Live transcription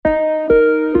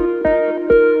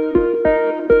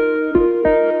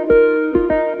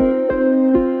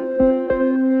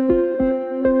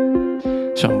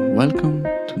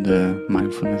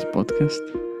podcast.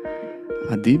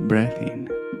 A deep breath in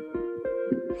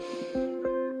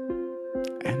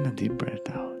and a deep breath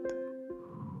out.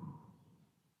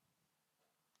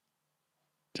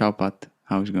 Ciao, Pat.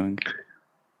 How's it going?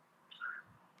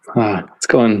 It's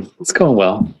going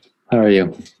well. How are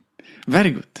you?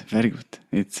 Very good, very good.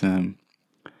 It's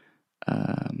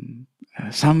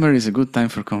summer is a good time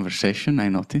for conversation. I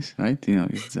notice, right?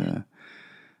 It's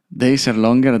days are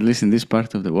longer, at least in this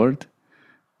part of the world,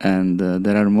 and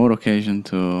there are more occasion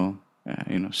to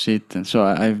sit. And so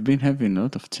I've been having a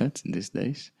lot of chats in these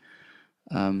days,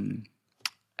 and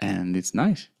it's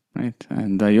nice, right?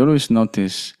 And I always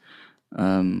notice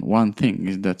one thing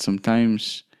is that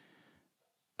sometimes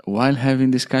while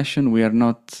having discussion, we are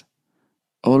not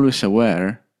always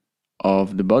aware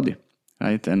of the body,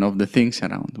 right? And of the things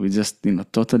around. We just,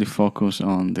 totally focus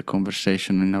on the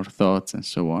conversation and our thoughts and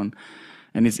so on.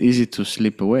 And it's easy to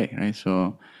slip away, right?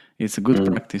 So it's a good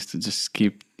practice to just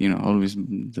keep, always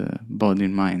the body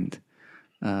in mind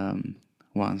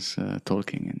once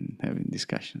talking and having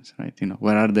discussions, right?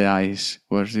 Where are the eyes?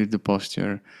 Where is the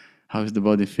posture? How is the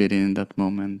body feeling in that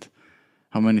moment?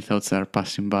 How many thoughts are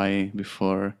passing by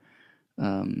before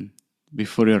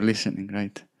you're listening,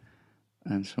 right?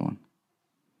 And so on.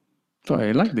 So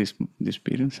I like this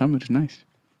period. Summer is nice.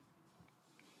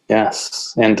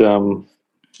 Yes, and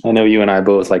I know you and I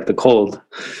both like the cold,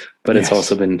 but Yes. it's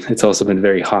also been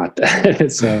very hot.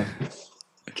 So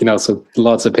you can also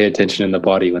lots of pay attention in the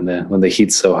body when the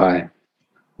heat's so high.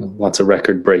 Lots of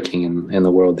record breaking in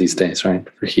the world these days, right?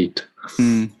 For heat.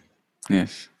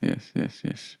 Yes.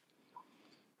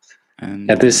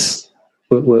 And At this,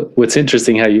 what's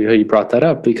interesting how you brought that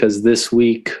up, because this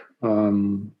week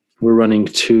we're running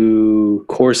three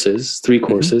courses,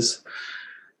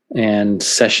 and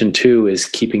session 2 is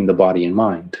keeping the body in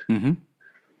mind,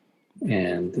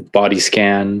 and body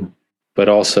scan, but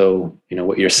also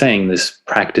what you're saying, this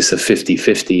practice of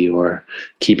 50-50, or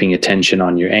keeping attention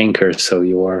on your anchor, so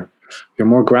you're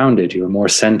more grounded, you're more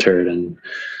centered, and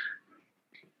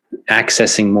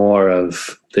accessing more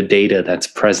of the data that's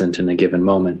present in a given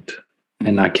moment,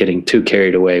 and not getting too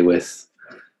carried away with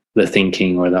the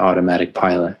thinking or the automatic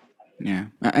pilot. Yeah.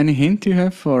 Any hint you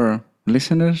have for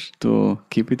listeners to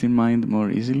keep it in mind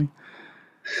more easily?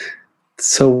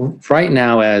 So right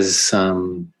now, as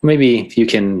maybe if you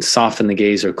can soften the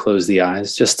gaze or close the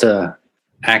eyes, just to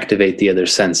activate the other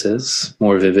senses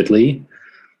more vividly,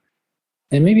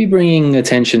 and maybe bringing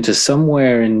attention to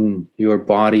somewhere in your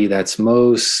body that's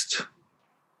most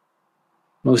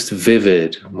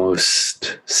vivid,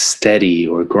 most steady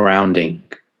or grounding.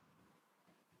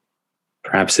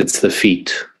 Perhaps it's the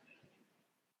feet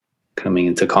coming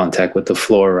into contact with the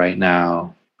floor right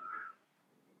now.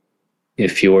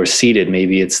 If you're seated,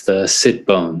 maybe it's the sit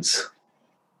bones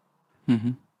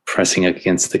pressing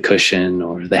against the cushion,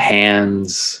 or the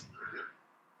hands,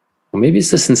 or maybe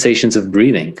it's the sensations of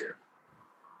breathing.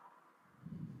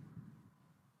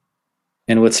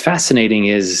 And what's fascinating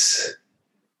is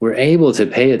we're able to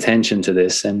pay attention to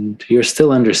this, and you're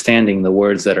still understanding the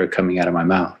words that are coming out of my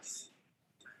mouth.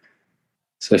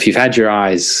 So if you've had your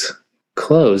eyes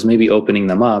closed, maybe opening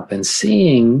them up and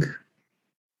seeing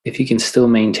if you can still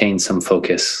maintain some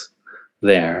focus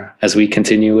there as we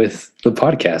continue with the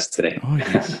podcast today. Oh,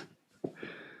 yes.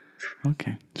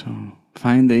 Okay. So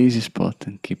find the easy spot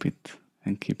and keep it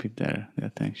there, the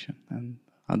attention. And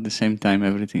at the same time,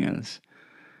 everything else,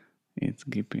 it's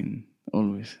keeping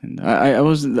always. And I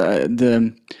was,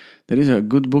 there is a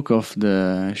good book of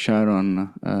the Sharon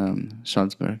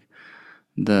Salzberg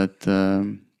that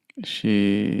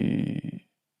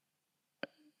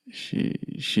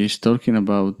she's talking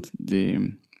about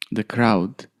the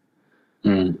crowd,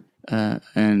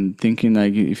 and thinking,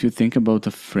 like, if you think about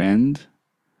a friend,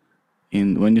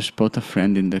 when you spot a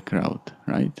friend in the crowd,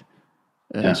 right?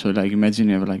 So like imagine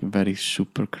you have like a very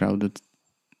super crowded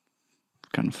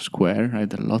kind of square,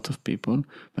 right? A lot of people,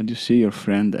 but you see your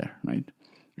friend there, right?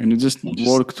 And you just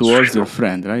walk towards your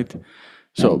friend, right?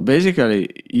 So basically,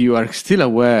 you are still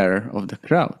aware of the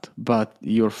crowd, but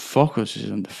your focus is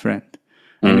on the friend,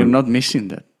 and you're not missing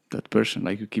that person.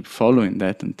 Like, you keep following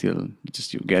that until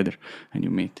just you gather and you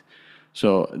meet.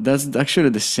 So that's actually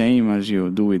the same as you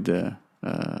do with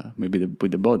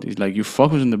with the body. It's like you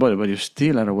focus on the body, but you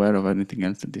still are aware of anything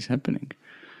else that is happening.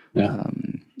 Yeah.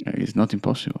 It's not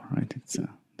impossible, right? It's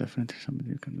definitely something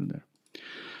you can do there.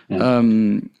 Yeah.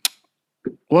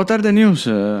 What are the news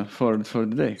for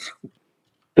the day?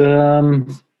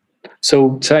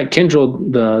 So at Kindle,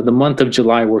 the month of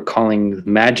July we're calling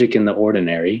Magic in the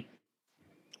Ordinary,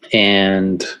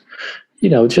 and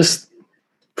just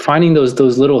finding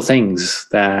those little things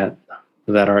that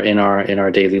are in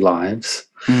our daily lives.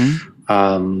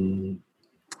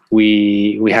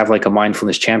 we have like a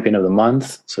mindfulness champion of the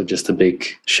month. So just a big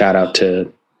shout out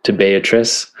to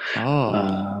Beatrice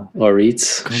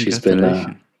Oritz. She's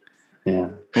been yeah.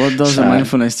 What does a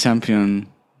mindfulness champion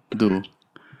do?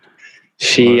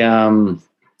 She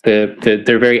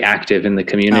they're very active in the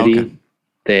community. Okay.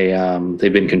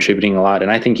 They've been contributing a lot,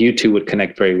 and I think you two would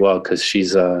connect very well because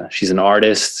she's an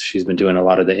artist. She's been doing a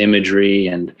lot of the imagery,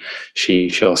 and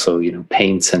she also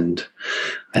paints, and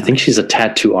I think she's a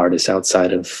tattoo artist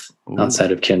outside of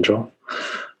Kyndryl.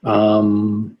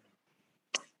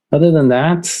 Other than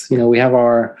that, we have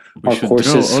our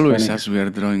courses. Draw always as we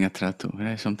are drawing a tattoo,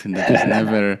 right? Something that is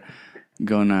never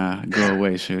gonna go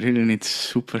away. So you really need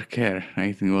super care,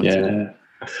 right? In what you do.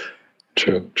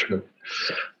 True.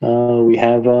 We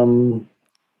have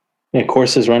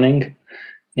courses running,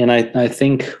 and I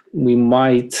think we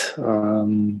might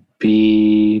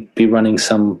be running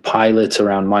some pilots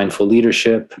around mindful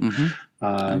leadership.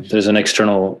 Mm-hmm. There's an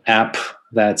external app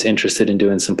that's interested in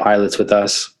doing some pilots with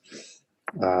us,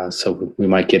 so we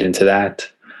might get into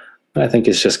that. But I think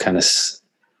it's just kind of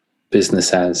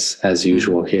business as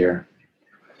usual here.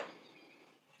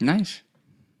 Nice.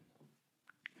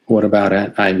 What about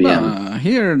at IBM?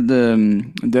 Here,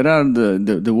 there are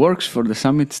the works for the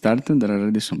summit started. There are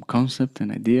already some concepts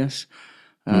and ideas,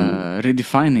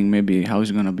 redefining maybe how it's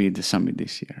going to be the summit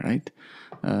this year, right?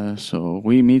 So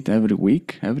we meet every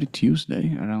week, every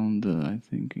Tuesday around, I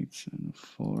think it's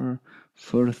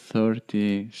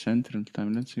 4:30 Central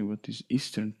Time. Let's see, what is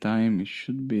Eastern Time? It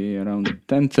should be around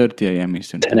 10:30 a.m.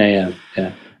 Eastern Time. 10 a.m.,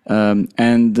 yeah.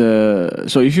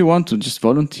 So if you want to just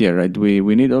volunteer, right,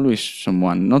 we need always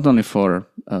someone, not only for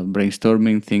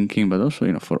brainstorming, thinking, but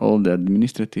also for all the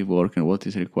administrative work and what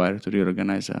is required to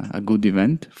reorganize a good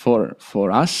event for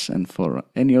us and for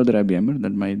any other IBMer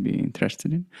that might be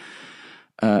interested in.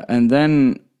 And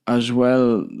then as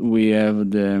well, we have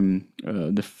the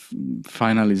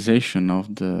finalization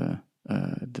of the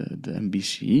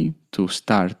MBCE to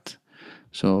start.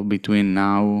 So between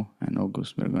now and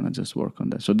August, we're going to just work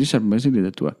on that. So these are basically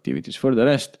the two activities. For the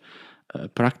rest,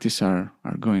 practice are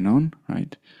going on,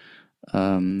 right?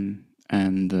 And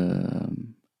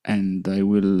we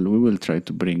will try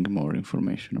to bring more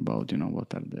information about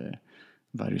what are the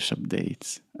various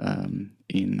updates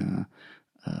in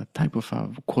a type of a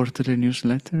quarterly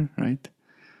newsletter, right?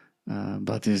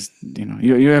 But is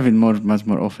you have it much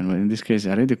more often. But in this case,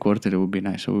 already quarterly would be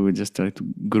nice. So we will just try to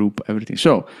group everything.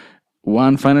 So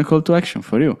one final call to action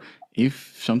for you.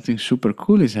 If something super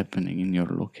cool is happening in your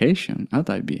location at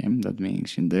IBM, that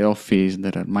means in the office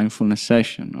there are mindfulness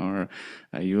session, or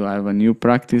you have a new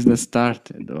practice that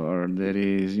started, or there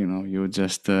is, you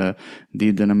just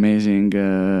did an amazing,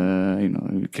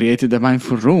 created a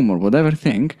mindful room or whatever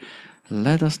thing,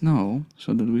 let us know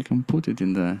so that we can put it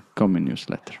in the common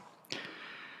newsletter.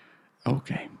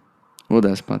 Okay. What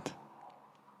else, Pat?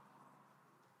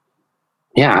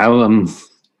 Yeah,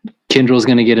 Kyndryl's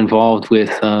going to get involved with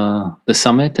the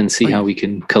summit and see how we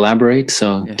can collaborate.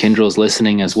 So yes. Kyndryl's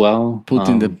listening as well.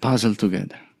 Putting the puzzle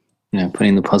together. Yeah,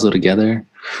 putting the puzzle together.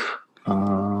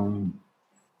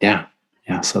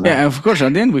 So of course,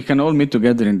 at the end we can all meet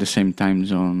together in the same time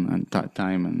zone and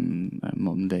time and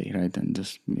Monday, right? And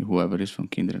just whoever is from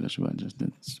Kyndryl as well.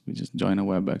 We just join a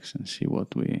WebEx and see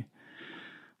what we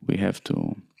have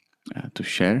to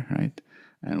share, right?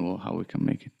 And how we can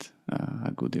make it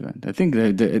a good event. I think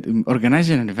the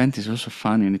organizing an event is also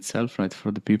fun in itself, right,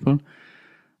 for the people,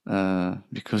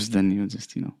 because then you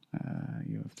just you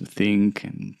have to think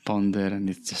and ponder, and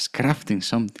it's just crafting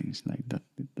something. It's like that.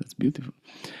 That's beautiful,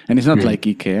 and it's not like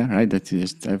IKEA, right? That you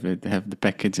just have the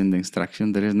package and the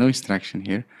instruction. There is no instruction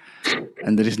here,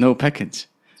 and there is no package.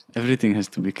 Everything has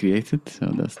to be created. So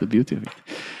that's the beauty of it.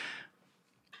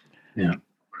 Yeah.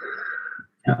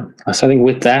 So I think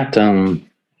with that,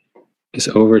 it's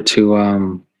over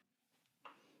to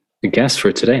the guest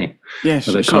for today. Yes.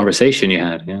 The conversation you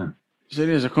had, yeah. So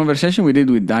there's a conversation we did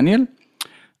with Daniel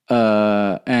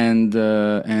and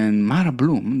Mara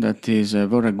Bloom, that is a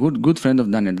very good friend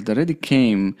of Daniel, that already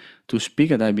came to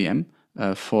speak at IBM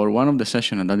for one of the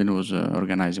sessions that Daniel was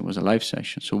organizing. It was a live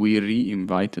session. So we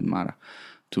re-invited Mara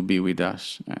to be with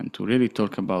us and to really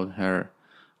talk about her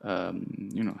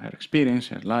her experience,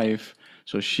 her life.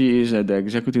 So she is the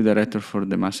executive director for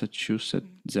the Massachusetts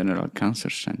General Cancer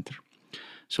Center.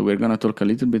 So we're going to talk a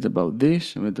little bit about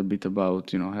this, a little bit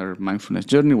about her mindfulness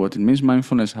journey, what it means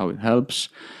mindfulness, how it helps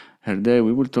her day.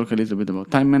 We will talk a little bit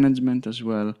about time management as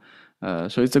well.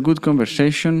 So it's a good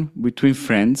conversation between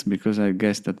friends, because I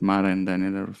guess that Mara and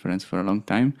Daniel are friends for a long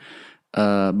time.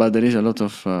 But there is a lot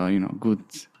of good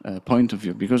point of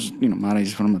view, because Mara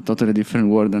is from a totally different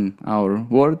world than our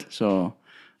world, so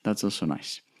that's also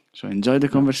nice. So enjoy the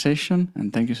conversation,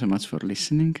 and thank you so much for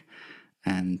listening.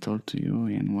 And talk to you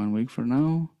in 1 week from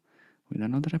now with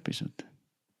another episode.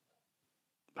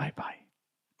 Bye-bye.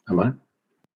 Bye-bye.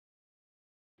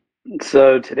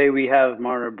 So today we have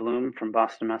Mara Bloom from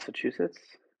Boston, Massachusetts.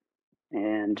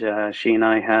 And she and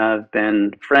I have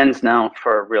been friends now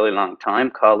for a really long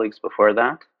time, colleagues before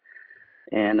that.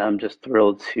 And I'm just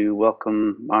thrilled to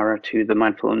welcome Mara to the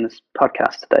Mindfulness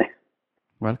podcast today.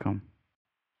 Welcome.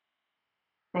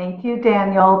 Thank you,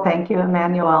 Daniel. Thank you,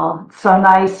 Emmanuel. So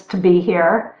nice to be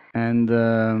here. And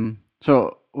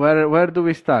so where do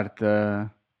we start?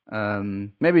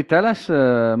 Maybe tell us,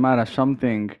 Mara,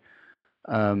 something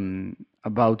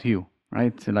about you,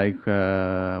 right? Like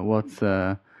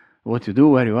what you do,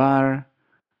 where you are,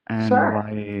 and Sure.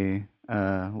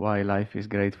 why life is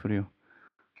great for you.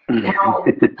 Well,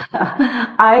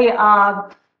 I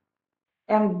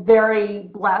am very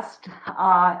blessed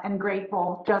and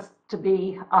grateful just to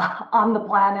be on the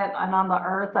planet and on the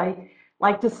earth. I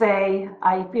like to say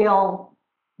I feel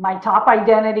my top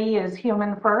identity is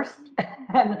human first,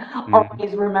 and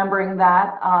always remembering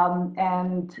that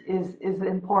and is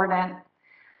important.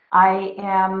 I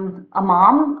am a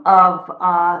mom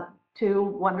of two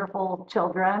wonderful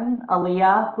children,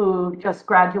 Aaliyah, who just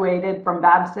graduated from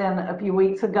Babson a few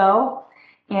weeks ago,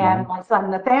 and my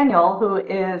son Nathaniel, who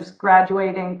is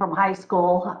graduating from high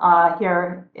school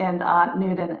here in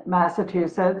Newton,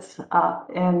 Massachusetts,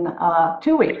 in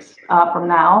 2 weeks from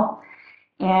now.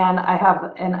 And I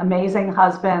have an amazing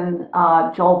husband,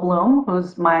 Joel Bloom,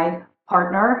 who's my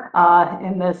partner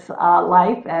in this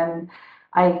life, and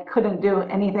I couldn't do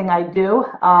anything I do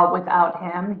without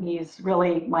him. He's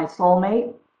really my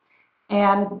soulmate.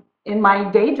 And in my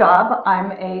day job,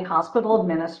 I'm a hospital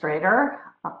administrator.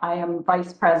 I am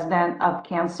vice president of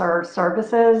cancer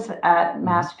services at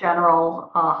Mass General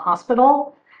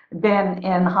Hospital. Been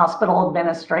in hospital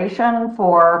administration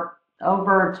for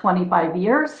over 25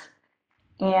 years.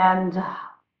 And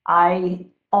I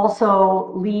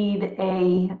also lead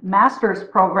a master's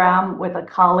program with a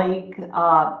colleague,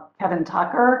 Kevin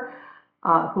Tucker,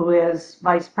 who is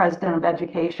Vice President of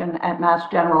Education at Mass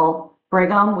General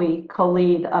Brigham. We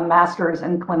co-lead a master's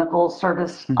in clinical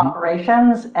service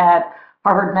operations at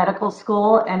Harvard Medical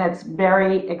School, and it's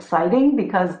very exciting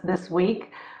because this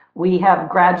week we have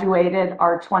graduated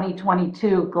our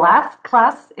 2022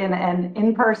 class in an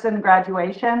in-person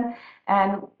graduation.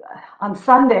 And on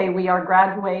Sunday, we are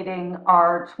graduating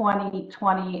our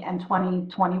 2020 and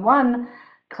 2021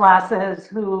 classes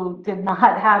who did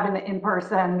not have an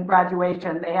in-person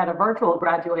graduation. They had a virtual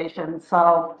graduation.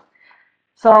 So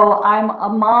I'm a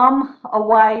mom, a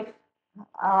wife,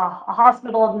 a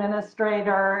hospital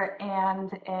administrator,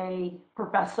 and a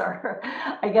professor.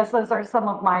 I guess those are some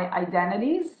of my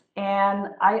identities. And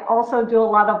I also do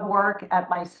a lot of work at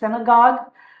my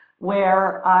synagogue,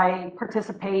 where I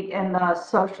participate in the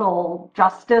social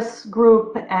justice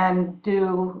group and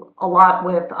do a lot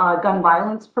with gun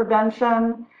violence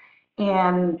prevention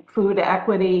and food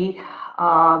equity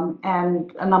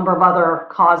and a number of other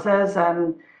causes.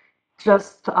 And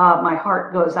just my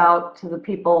heart goes out to the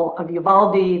people of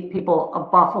Uvalde, people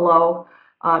of Buffalo,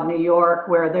 New York,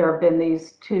 where there have been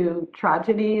these two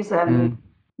tragedies. And,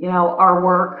 you know, our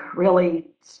work really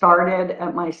started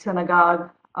at my synagogue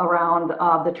around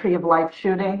the Tree of Life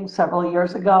shooting several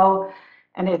years ago.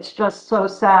 And it's just so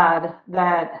sad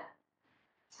that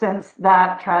since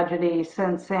that tragedy,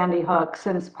 since Sandy Hook,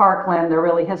 since Parkland, there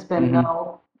really has been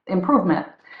no improvement.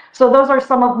 So those are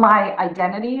some of my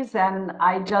identities, and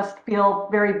I just feel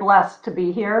very blessed to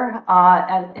be here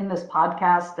in this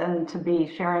podcast and to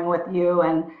be sharing with you.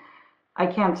 And I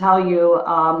can't tell you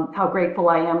how grateful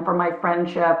I am for my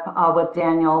friendship with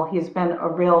Daniel. He's been a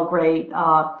real great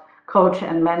coach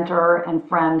and mentor and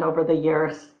friend over the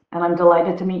years. And I'm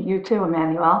delighted to meet you too,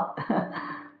 Emmanuel.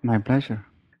 My pleasure.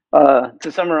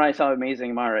 To summarize how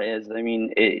amazing Mara is, I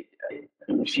mean,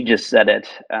 she just said it.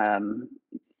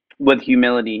 With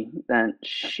humility, that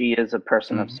she is a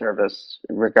person of service,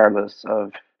 regardless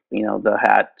of, you know, the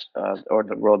hat or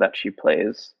the role that she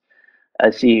plays. I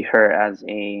see her as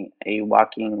a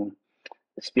walking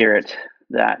spirit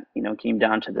that, you know, came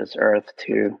down to this earth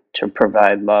to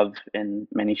provide love in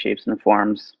many shapes and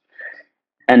forms.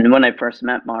 And when I first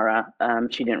met Mara,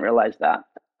 she didn't realize that,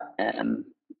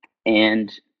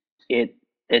 and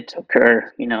it took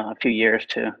her, you know, a few years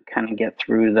to kind of get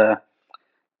through the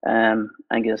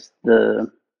I guess the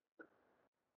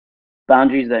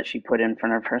boundaries that she put in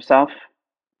front of herself.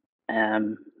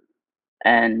 And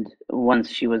once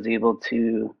she was able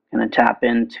to kind of tap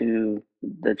into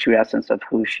the true essence of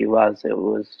who she was, it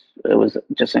was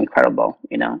just incredible.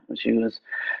 You know, she was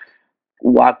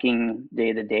walking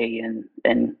day to day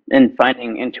and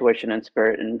finding intuition and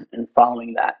spirit and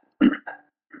following that.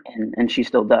 And she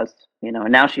still does, you know,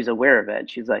 and now she's aware of it.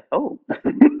 She's like, oh,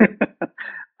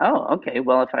 oh, okay.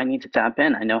 Well, if I need to tap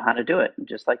in, I know how to do it,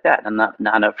 just like that. I'm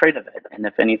not afraid of it. And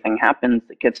if anything happens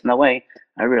that gets in the way,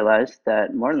 I realize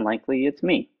that more than likely it's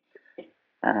me.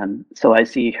 So I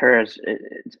see her as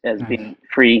Nice. being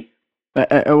free.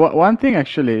 One thing,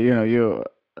 actually, you know,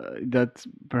 that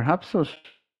perhaps also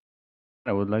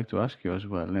I would like to ask you as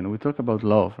well. And we talk about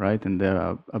love, right, and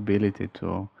their ability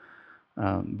to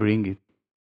bring it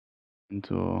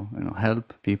into, you know,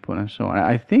 help people and so on.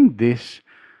 I think this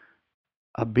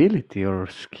ability or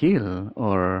skill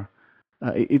or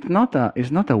it's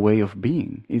not a way of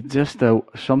being. It's just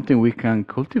something we can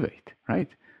cultivate, right?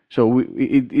 So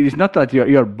it is not that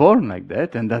you're born like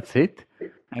that and that's it,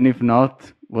 and if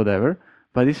not, whatever.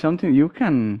 But it's something you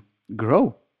can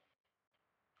grow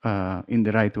in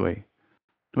the right way.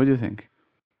 What do you think?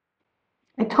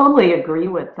 I totally agree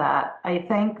with that. I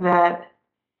think that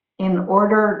in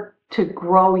order to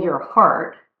grow your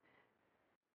heart,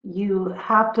 you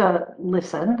have to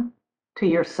listen to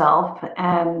yourself,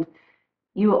 and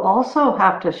you also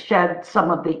have to shed some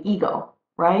of the ego,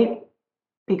 right?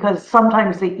 Because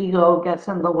sometimes the ego gets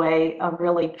in the way of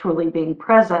really truly being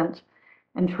present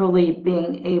and truly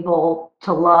being able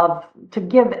to love, to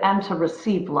give and to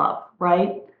receive love,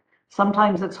 right?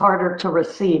 Sometimes it's harder to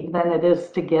receive than it is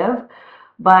to give,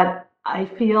 but I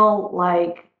feel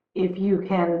like if you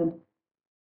can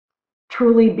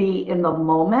truly be in the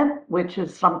moment, which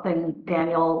is something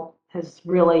Daniel has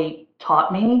really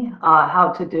taught me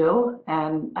how to do.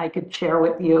 And I could share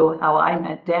with you how I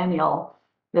met Daniel,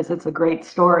 because it's a great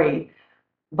story.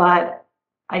 But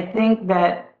I think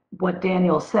that what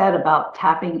Daniel said about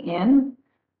tapping in,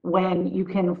 when you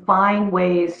can find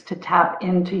ways to tap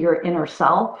into your inner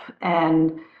self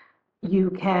and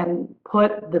you can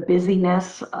put the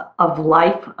busyness of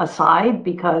life aside,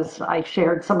 because I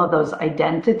shared some of those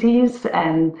identities.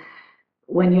 And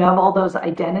when you have all those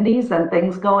identities and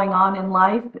things going on in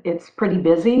life, it's pretty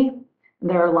busy.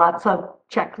 There are lots of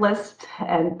checklists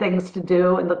and things to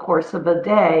do in the course of a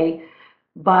day,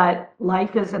 but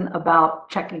life isn't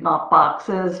about checking off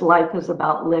boxes. Life is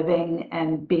about living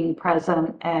and being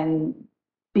present and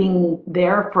being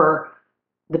there for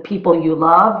the people you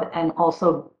love, and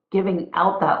also giving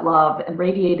out that love and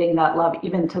radiating that love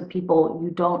even to people you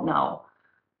don't know,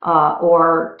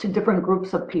 or to different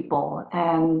groups of people.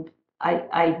 And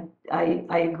I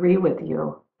agree with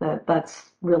you that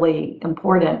that's really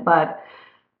important. But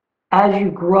as you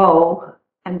grow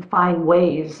and find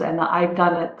ways, and I've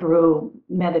done it through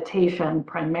meditation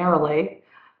primarily,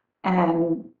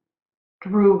 and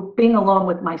through being alone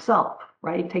with myself,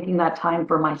 right? Taking that time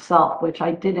for myself, which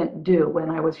I didn't do when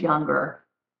I was younger.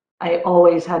 I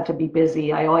always had to be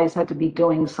busy. I always had to be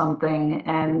doing something.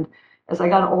 And as I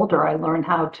got older, I learned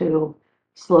how to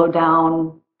slow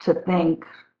down, to think,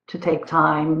 to take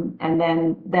time. And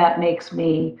then that makes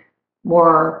me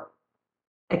more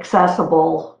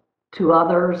accessible to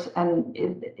others, and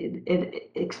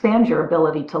it expands your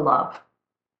ability to love.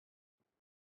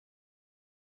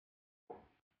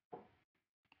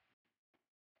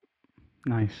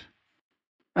 Nice.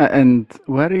 And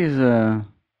where is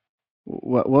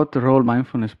what role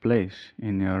mindfulness plays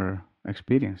in your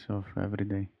experience of every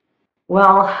day?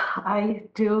 Well, I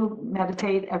do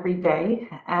meditate every day,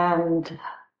 and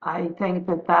I think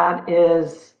that that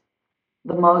is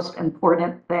the most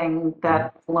important thing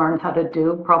that I've learned how to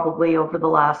do probably over the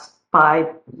last 5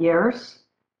 years.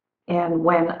 And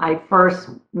when I first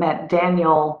met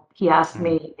Daniel, he asked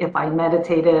me if I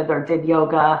meditated or did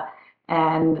yoga.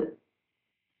 And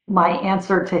my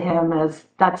answer to him is,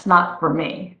 that's not for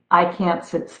me. I can't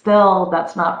sit still.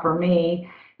 That's not for me.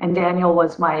 And Daniel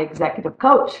was my executive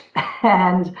coach.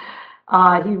 And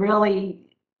he really,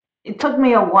 it took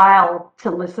me a while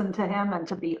to listen to him and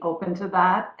to be open to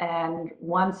that. And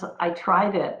once I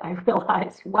tried it, I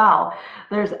realized, wow,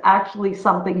 there's actually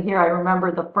something here. I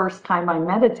remember the first time I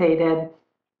meditated,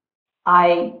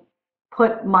 I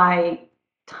put my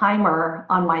timer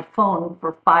on my phone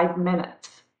for 5 minutes.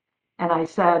 And I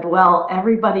said, well,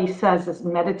 everybody says this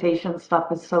meditation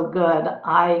stuff is so good.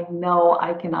 I know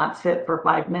I cannot sit for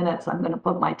 5 minutes. I'm going to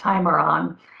put my timer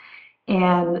on.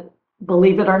 And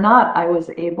believe it or not, I was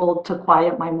able to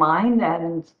quiet my mind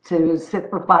and to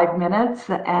sit for 5 minutes.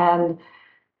 And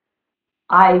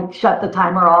I shut the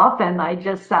timer off and I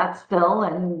just sat still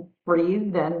and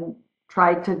breathed and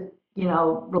tried to,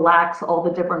 relax all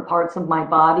the different parts of my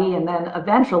body. And then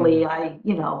eventually I,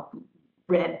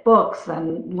 read books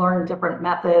and learned different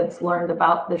methods, learned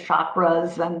about the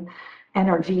chakras and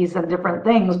energies and different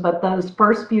things. But those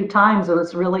first few times, it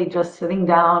was really just sitting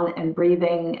down and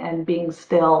breathing and being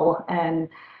still. And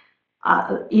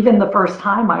even the first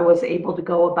time, I was able to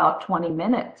go about 20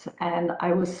 minutes, and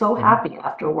I was so happy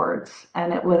afterwards.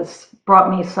 And it was brought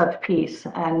me such peace.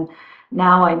 And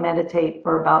now I meditate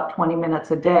for about 20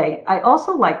 minutes a day. I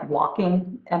also like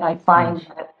walking, and I find Nice.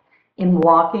 that in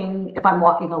walking, if I'm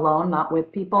walking alone, not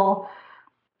with people,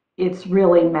 it's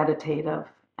really meditative,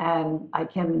 and I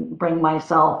can bring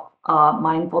myself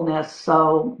mindfulness.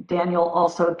 So Daniel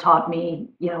also taught me,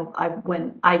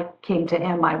 when I came to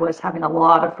him, I was having a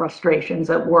lot of frustrations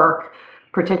at work,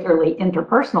 particularly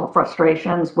interpersonal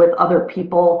frustrations with other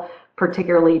people,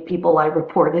 particularly people I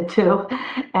reported to.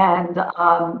 And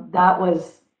that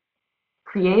was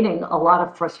creating a lot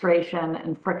of frustration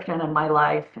and friction in my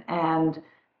life. And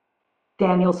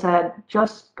Daniel said,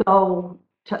 just go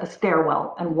to a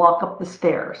stairwell and walk up the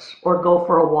stairs or go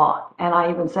for a walk. And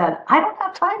I even said, I don't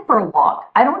have time for a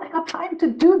walk. I don't have time to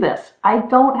do this. I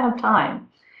don't have time.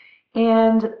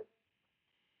 And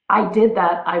I did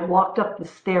that. I walked up the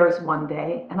stairs one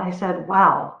day and I said,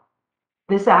 wow,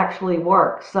 this actually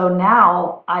works. So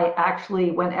now I actually,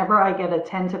 whenever I get a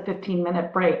 10 to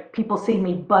 15-minute break, people see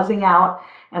me buzzing out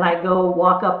and I go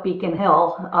walk up Beacon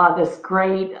Hill, this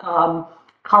great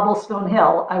cobblestone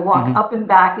hill. I walk up and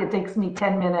back. It takes me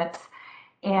 10 minutes.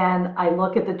 And I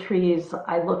look at the trees,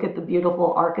 I look at the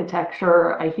beautiful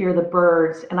architecture, I hear the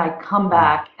birds, and I come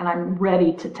back and I'm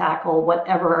ready to tackle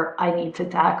whatever I need to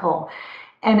tackle.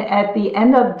 And at the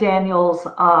end of Daniel's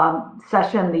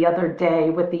session the other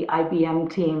day with the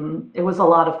IBM team, it was a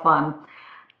lot of fun.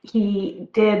 He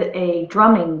did a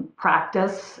drumming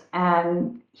practice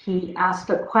and he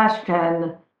asked a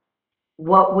question: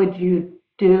 what would you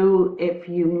do if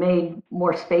you made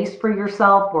more space for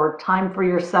yourself or time for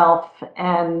yourself?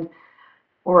 And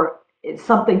or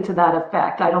something to that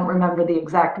effect. I don't remember the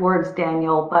exact words,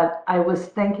 Daniel, but I was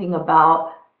thinking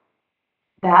about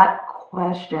that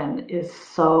question is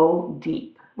so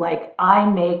deep. Like, I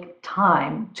make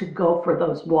time to go for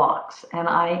those walks, and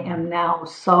I am now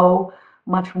so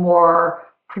much more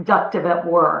productive at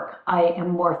work. I am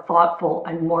more thoughtful.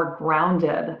 I'm more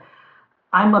grounded.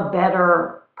 I'm a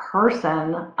better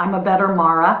person. I'm a better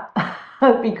Mara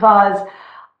because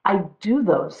I do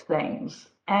those things.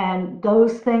 And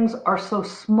those things are so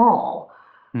small.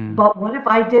 But what if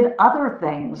I did other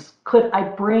things? Could I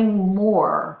bring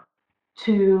more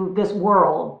to this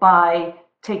world by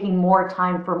taking more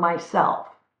time for myself?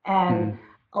 And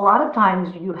a lot of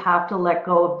times you have to let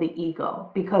go of the ego,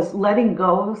 because letting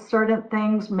go of certain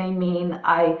things may mean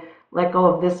I let go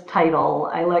of this title,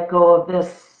 I let go of this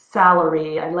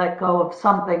salary, I let go of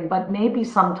something. But maybe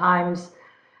sometimes,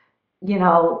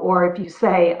 or if you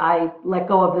say, I let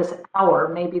go of this hour,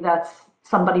 maybe that's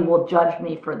somebody will judge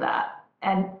me for that.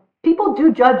 And people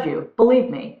do judge you, believe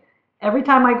me. Every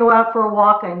time I go out for a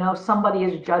walk, I know somebody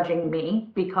is judging me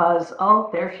because, oh,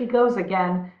 there she goes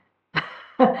again.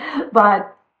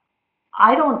 But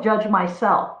I don't judge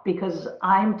myself because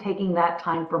I'm taking that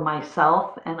time for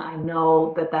myself. And I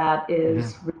know that that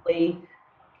is really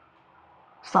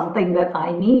something that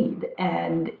I need,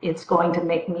 and it's going to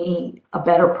make me a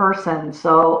better person.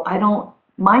 So I don't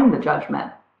mind the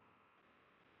judgment.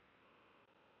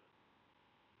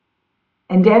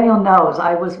 And Daniel knows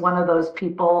I was one of those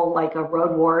people, like a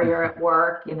road warrior at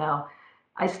work.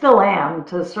 I still am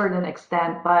to a certain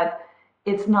extent, but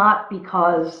it's not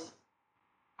because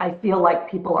I feel like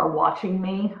people are watching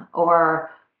me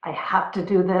or I have to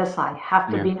do this. I have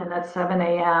to be in at 7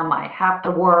 a.m. I have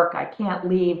to work. I can't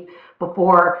leave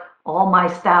before all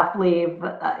my staff leave.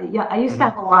 I used to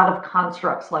have a lot of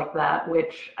constructs like that,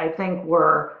 which I think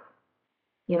were,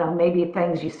 maybe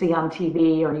things you see on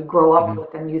TV or you grow up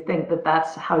with, and you think that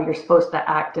that's how you're supposed to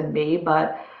act and be.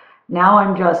 But now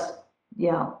I'm just,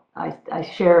 I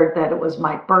shared that it was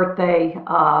my birthday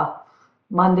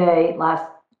Monday,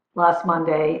 last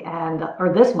Monday,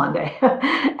 or this Monday,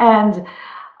 and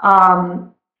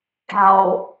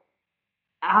how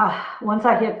once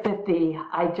I hit 50,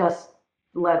 I just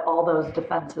let all those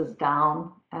defenses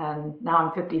down, and now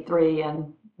I'm 53,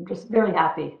 and I'm just very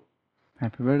happy.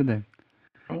 Happy birthday.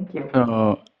 Thank you.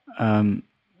 So,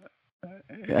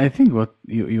 I think what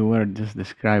you were just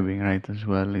describing, right, as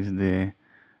well, is in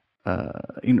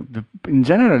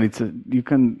general, you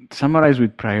can summarize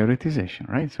with prioritization,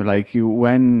 right? So, like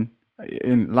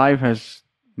life has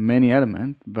many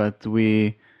elements, but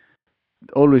we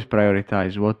always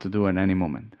prioritize what to do in any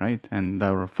moment, right? And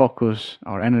our focus,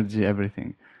 our energy,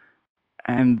 everything.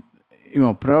 And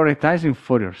prioritizing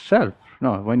for yourself.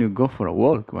 No, when you go for a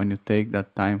walk, when you take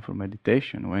that time for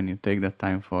meditation, when you take that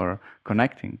time for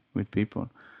connecting with people,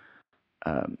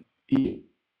 you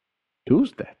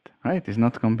choose that, right? It's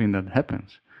not something that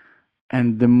happens.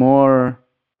 And the more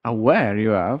aware you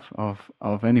have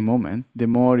of any moment, the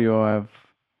more you have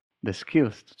the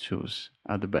skills to choose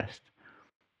at the best.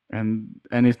 And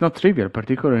it's not trivial,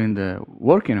 particularly in the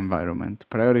working environment.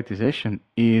 Prioritization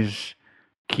is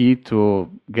key to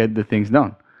get the things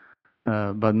done,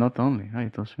 but not only,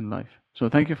 right? Also in life. So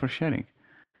thank you for sharing.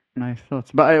 Nice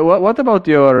thoughts. But what about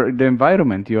the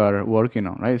environment you are working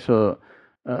on, right? So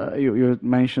you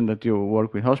mentioned that you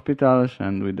work with hospitals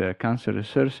and with the Cancer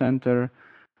Research Center.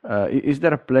 Is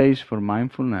there a place for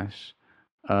mindfulness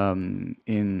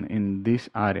in this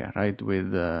area, right?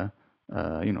 With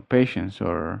patients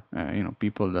or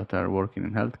people that are working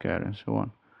in healthcare and so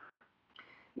on.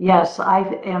 Yes, I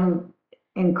am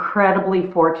incredibly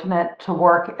fortunate to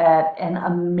work at an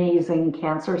amazing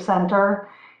cancer center.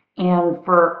 And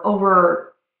for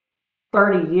over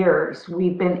 30 years,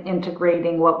 we've been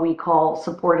integrating what we call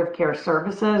supportive care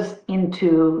services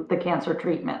into the cancer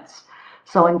treatments.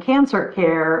 So in cancer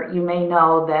care, you may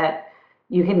know that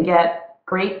you can get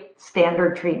great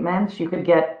standard treatments. You could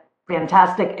get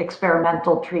fantastic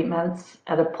experimental treatments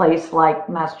at a place like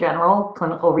Mass General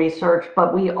Clinical Research,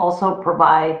 but we also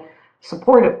provide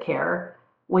supportive care,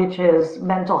 which is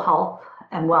mental health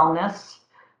and wellness.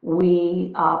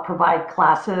 We provide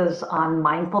classes on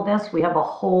mindfulness. We have a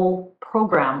whole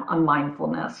program on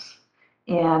mindfulness,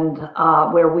 and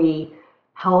where we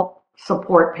help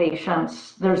support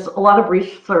patients. There's a lot of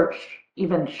research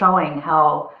even showing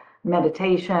how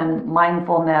meditation,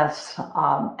 mindfulness,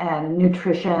 and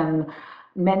nutrition,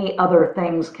 many other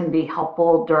things can be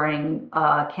helpful during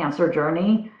a cancer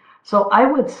journey. So I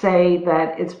would say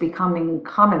that it's becoming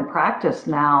common practice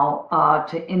now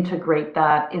to integrate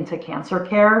that into cancer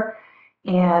care.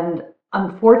 And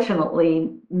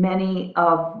unfortunately, many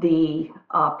of the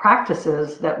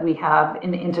practices that we have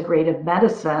in integrative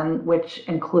medicine, which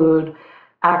include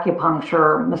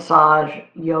acupuncture, massage,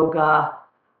 yoga,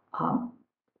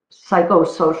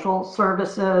 psychosocial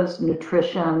services,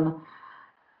 nutrition,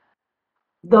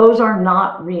 those are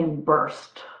not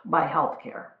reimbursed by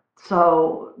healthcare.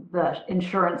 So the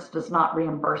insurance does not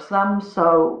reimburse them.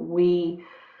 So we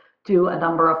do a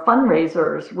number of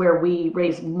fundraisers where we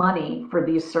raise money for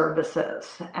these services,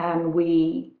 and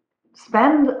we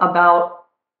spend about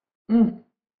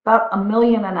 $1.5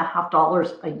 million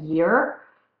a year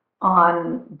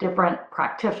on different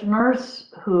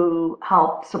practitioners who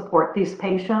help support these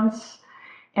patients.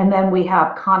 And then we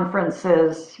have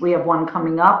conferences. We have one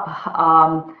coming up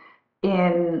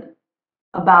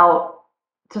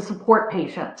to support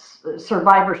patients,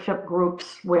 survivorship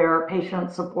groups where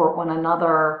patients support one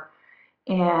another,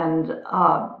 and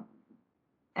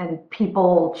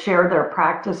people share their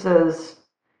practices,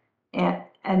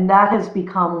 and that has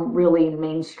become really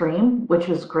mainstream, which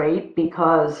is great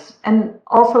and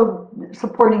also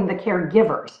supporting the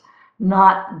caregivers,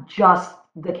 not just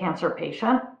the cancer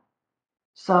patient.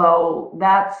 So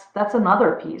that's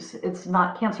another piece. It's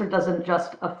not, cancer doesn't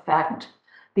just affect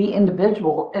the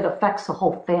individual, it affects the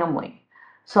whole family.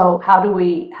 So how do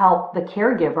we help the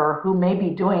caregiver who may be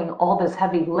doing all this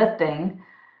heavy lifting,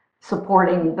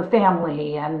 supporting the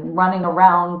family and running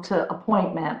around to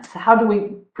appointments? How do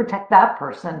we protect that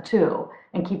person too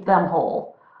and keep them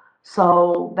whole?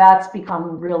 So that's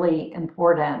become really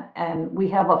important, and we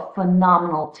have a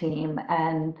phenomenal team.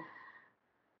 And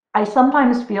I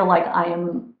sometimes feel like I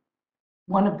am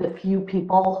one of the few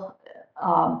people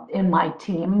in my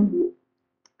team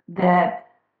that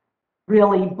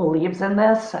really believes in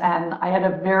this. And I had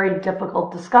a very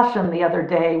difficult discussion the other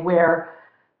day where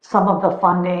some of the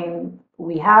funding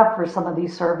we have for some of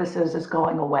these services is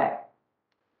going away.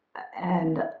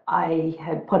 And I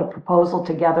had put a proposal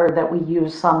together that we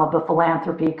use some of the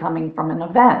philanthropy coming from an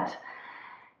event.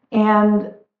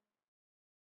 And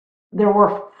there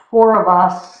were 4 of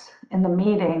us in the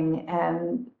meeting,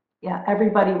 and yeah,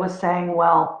 everybody was saying,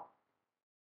 well,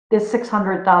 this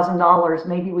 $600,000,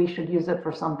 maybe we should use it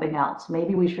for something else.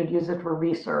 Maybe we should use it for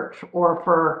research or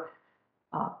for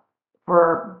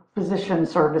physician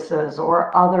services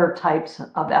or other types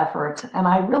of efforts. And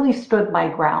I really stood my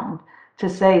ground to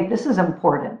say, this is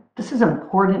important. This is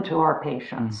important to our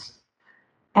patients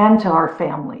and to our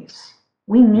families.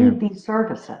 We need these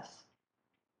services.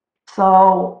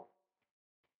 So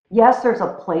yes, there's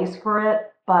a place for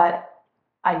it, but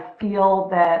I feel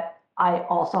that I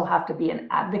also have to be an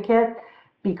advocate,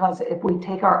 because if we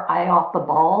take our eye off the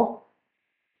ball,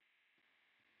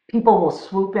 people will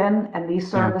swoop in and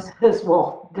these services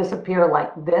will disappear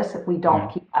like this if we don't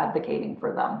keep advocating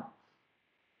for them.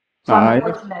 So I'm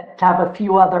fortunate to have a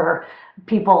few other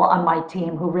people on my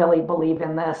team who really believe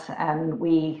in this, and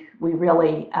we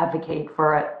really advocate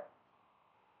for it.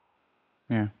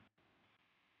 Yeah.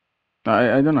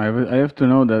 I don't know. I have to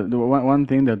know that the one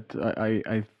thing that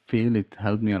I feel it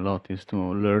helped me a lot is to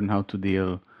learn how to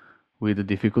deal with the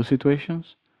difficult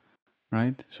situations,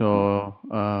 right? So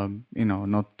not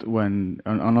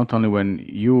not only when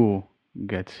you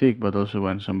get sick, but also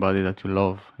when somebody that you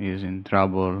love is in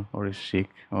trouble or is sick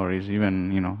or is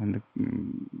even in the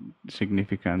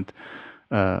significant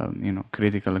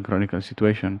critical and chronic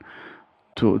situation,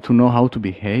 to know how to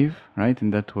behave, right? In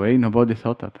that way, nobody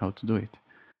thought that how to do it.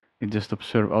 It just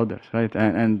observe others, right?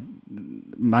 And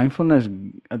mindfulness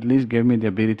at least gave me the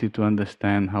ability to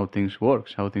understand how things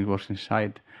works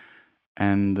inside,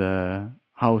 and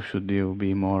how should you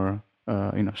be more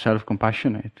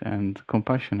self-compassionate and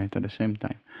compassionate at the same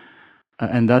time.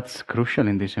 And that's crucial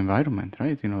in this environment,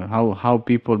 right? How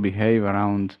people behave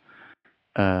around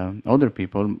other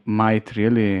people might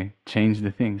really change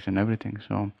the things and everything.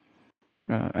 So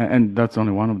and that's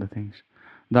only one of the things.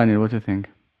 Daniel, what do you think?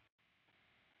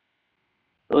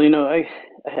 Well,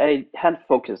 I had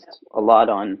focused a lot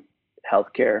on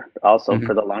healthcare also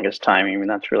for the longest time. I mean,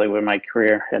 that's really where my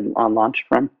career had launched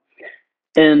from.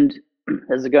 And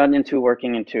as I got into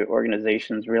working into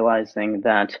organizations, realizing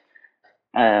that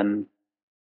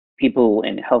people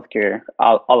in healthcare,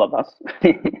 all of us,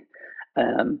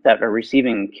 that are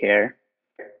receiving care,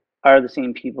 are the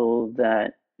same people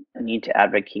that need to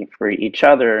advocate for each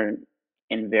other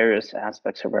in various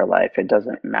aspects of our life. It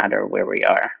doesn't matter where we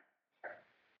are.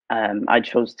 I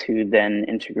chose to then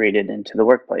integrate it into the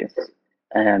workplace,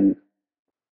 into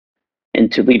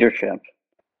leadership,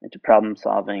 into problem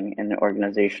solving, and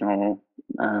organizational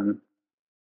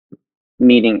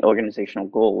meeting organizational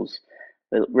goals.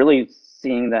 But really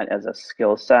seeing that as a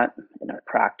skill set and a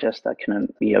practice that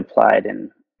can be applied in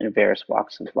various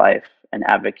walks of life, and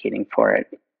advocating for it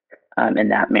in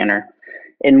that manner.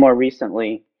 And more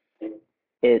recently,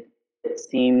 it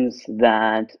seems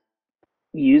that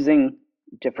using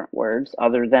different words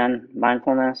other than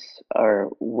mindfulness are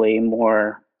way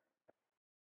more,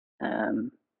 I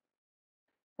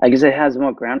guess it has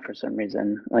more ground for some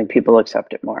reason. Like, people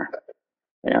accept it more.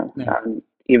 Yeah.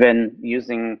 Even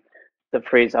using the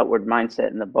phrase outward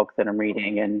mindset in the book that I'm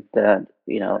reading, and that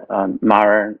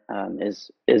Mara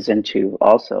is into,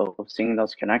 also seeing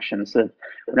those connections. That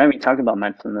we're not even talking about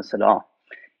mindfulness at all.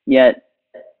 Yet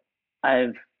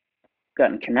I've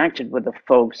gotten connected with the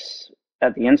folks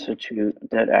at the Institute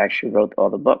that actually wrote all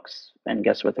the books, and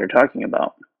guess what they're talking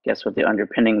about? Guess what the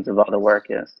underpinnings of all the work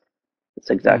is?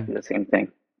 It's exactly the same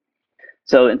thing.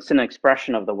 So it's an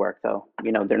expression of the work, though.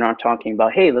 They're not talking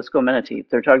about, hey, let's go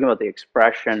meditate. They're talking about the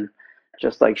expression,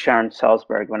 just like Sharon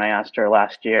Salzberg, when I asked her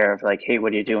last year, of like, hey,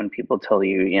 what do you do when people tell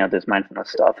you, this mindfulness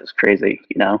stuff is crazy,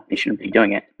 you shouldn't be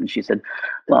doing it. And she said,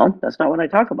 well, that's not what I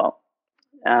talk about.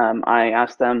 I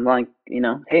asked them, like,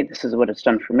 hey, this is what it's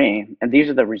done for me. And these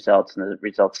are the results, and the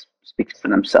results speak for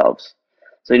themselves.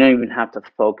 So you don't even have to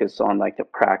focus on like the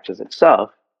practice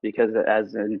itself, because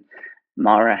as in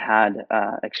Mara had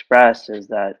expressed, is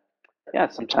that, yeah,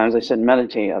 sometimes I sit and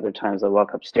meditate, other times I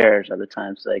walk upstairs, other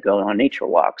times I go on nature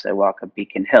walks, I walk up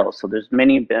Beacon Hill. So there's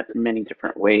many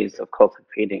different ways of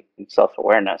cultivating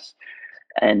self-awareness.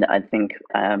 And I think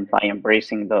by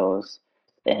embracing those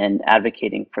and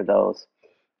advocating for those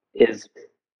is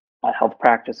a health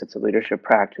practice, it's a leadership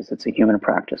practice, it's a human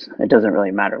practice. It doesn't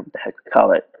really matter what the heck we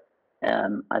call it.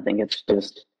 I think it's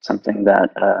just something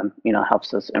that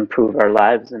helps us improve our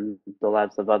lives and the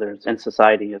lives of others in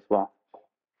society as well.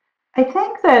 I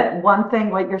think that one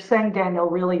thing, what you're saying, Daniel,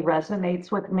 really resonates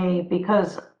with me,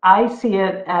 because I see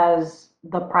it as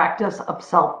the practice of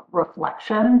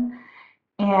self-reflection.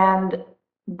 And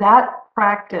that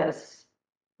practice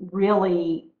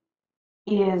really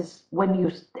is when you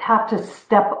have to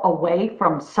step away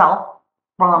from self,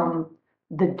 from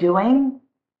the doing,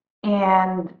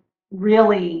 and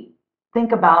really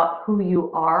think about who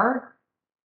you are.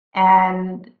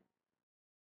 And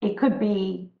it could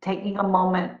be taking a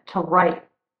moment to write,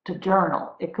 to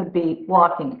journal. It could be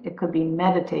walking. It could be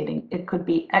meditating. It could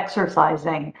be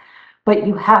exercising. But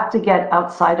you have to get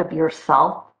outside of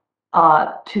yourself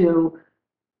to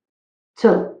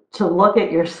look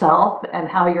at yourself and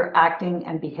how you're acting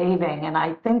and behaving. And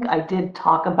I think I did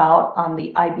talk about on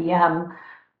the IBM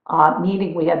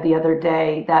meeting we had the other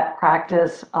day, that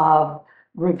practice of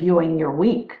reviewing your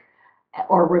week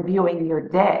or reviewing your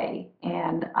day.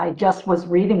 And I just was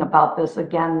reading about this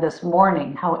again this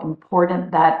morning, how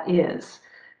important that is.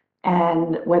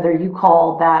 And whether you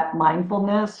call that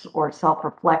mindfulness or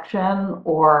self-reflection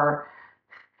or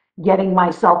getting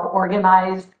myself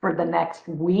organized for the next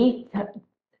week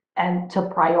and to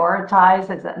prioritize,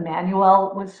 as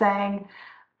Emmanuel was saying,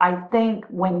 I think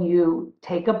when you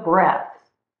take a breath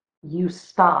you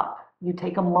stop, you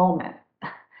take a moment,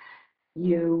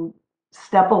 you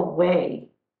step away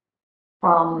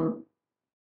from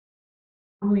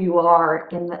who you are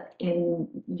in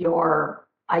your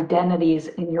identities,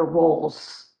 in your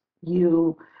roles.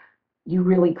 You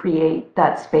really create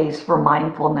that space for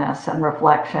mindfulness and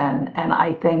reflection. And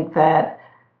I think that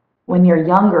when you're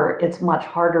younger, it's much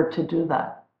harder to do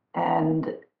that.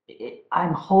 And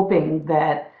I'm hoping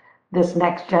that this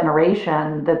next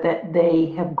generation, that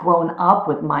they have grown up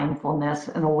with mindfulness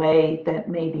in a way that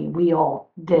maybe we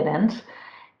all didn't.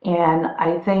 And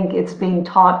I think it's being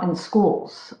taught in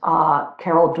schools.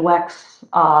 Carol Dweck's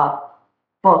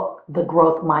book, The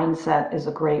Growth Mindset, is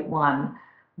a great one.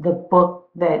 The book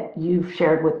that you've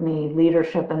shared with me,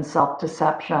 Leadership and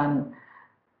Self-Deception,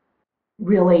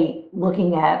 really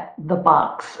looking at the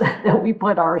box that we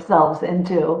put ourselves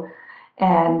into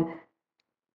and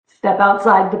step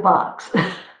outside the box.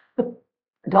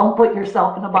 Don't put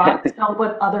yourself in a box. Don't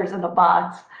put others in a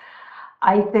box.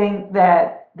 I think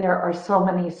that there are so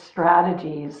many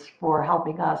strategies for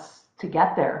helping us to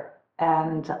get there,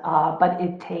 and but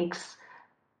it takes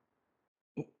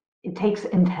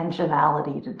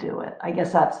intentionality to do it. I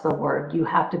guess that's the word. You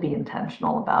have to be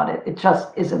intentional about it. It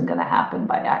just isn't going to happen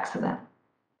by accident.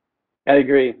 I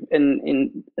agree.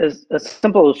 And as a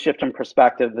simple shift in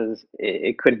perspective is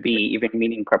it could be even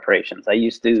meeting preparations. I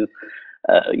used to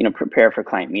prepare for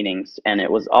client meetings, and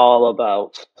it was all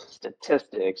about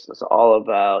statistics. It's all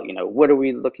about, what are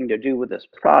we looking to do with this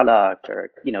product, or,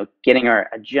 getting our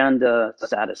agenda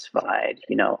satisfied,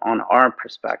 on our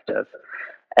perspective.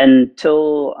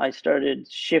 Until I started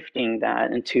shifting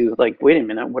that into like, wait a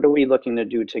minute, what are we looking to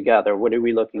do together? What are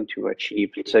we looking to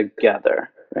achieve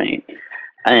together, right?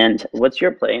 And what's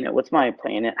your play in it? What's my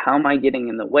play in it? How am I getting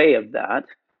in the way of that?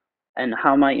 And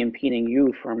how am I impeding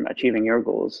you from achieving your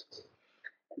goals?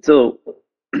 So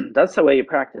that's the way you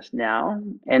practice now.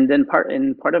 And then part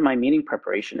of my meeting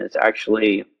preparation is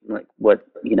actually like what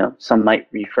some might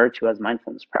refer to as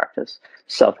mindfulness practice,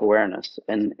 self-awareness,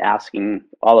 and asking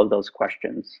all of those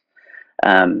questions.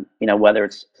 Whether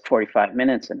it's 45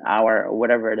 minutes, an hour, or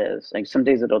whatever it is. Like some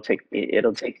days it'll take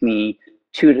me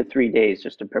 2 to 3 days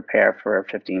just to prepare for a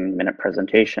 15-minute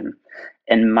presentation.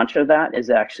 And much of that is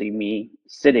actually me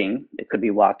sitting. It could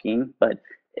be walking, but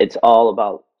it's all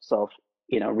about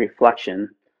reflection,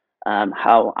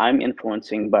 how I'm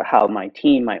influencing, but how my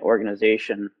team, my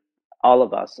organization, all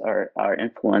of us are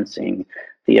influencing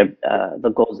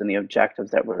the goals and the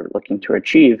objectives that we're looking to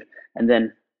achieve, and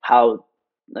then how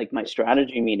like my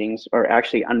strategy meetings are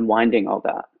actually unwinding all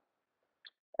that.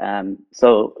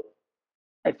 So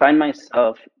I find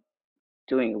myself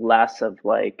doing less of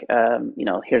like,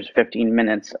 here's 15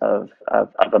 minutes of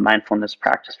a mindfulness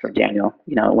practice for Daniel.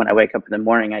 When I wake up in the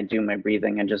morning, I do my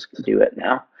breathing and just do it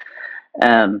now.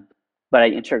 But I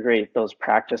integrate those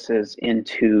practices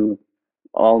into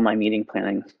all my meeting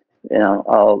planning.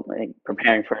 I'll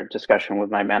preparing for a discussion with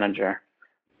my manager,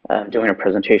 doing a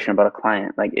presentation about a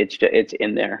client. Like it's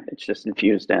in there. It's just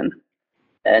infused in.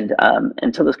 And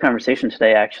until this conversation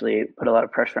today, I actually put a lot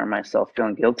of pressure on myself,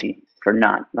 feeling guilty for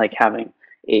not like having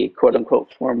a quote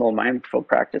unquote formal mindful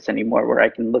practice anymore, where I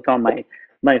can look on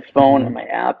my phone or my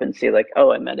app and see like,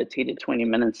 oh, I meditated 20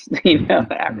 minutes,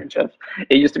 average of,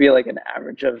 it used to be like an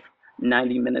average of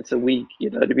 90 minutes a week,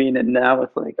 you know what I mean? And now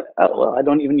it's like, oh, well, I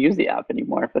don't even use the app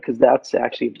anymore because that's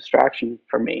actually a distraction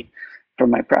for me, for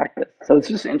my practice. So it's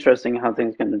just interesting how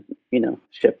things can,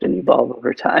 shift and evolve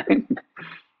over time.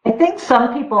 I think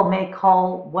some people may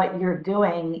call what you're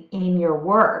doing in your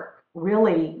work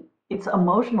really, it's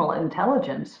emotional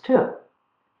intelligence too,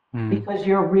 because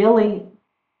you're really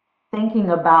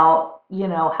thinking about,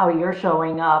 how you're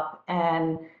showing up,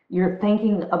 and you're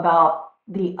thinking about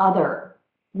the other,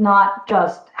 not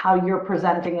just how you're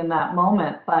presenting in that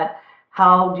moment, but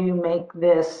how do you make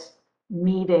this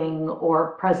meeting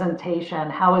or presentation,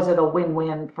 how is it a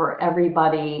win-win for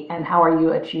everybody, and how are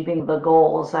you achieving the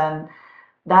goals? And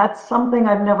that's something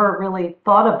I've never really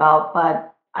thought about,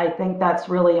 but I think that's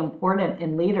really important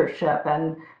in leadership.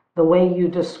 And the way you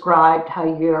described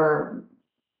how you're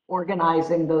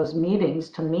organizing those meetings,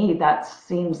 to me, that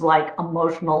seems like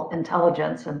emotional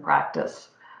intelligence in practice.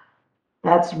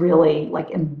 That's really like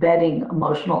embedding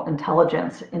emotional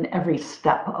intelligence in every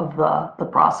step of the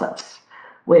process,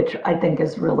 which I think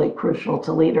is really crucial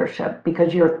to leadership,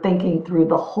 because you're thinking through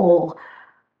the whole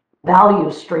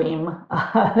value stream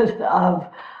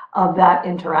of that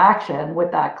interaction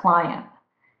with that client.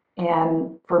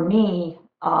 And for me,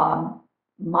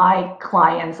 my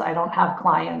clients, I don't have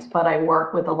clients, but I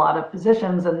work with a lot of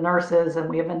physicians and nurses, and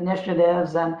we have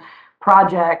initiatives and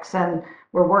projects, and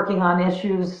we're working on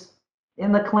issues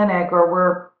in the clinic, or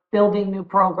we're building new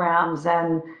programs,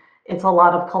 and it's a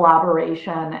lot of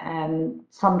collaboration, and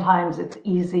sometimes it's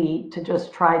easy to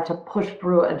just try to push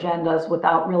through agendas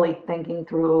without really thinking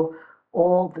through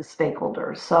all the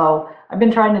stakeholders. So I've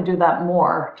been trying to do that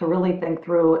more, to really think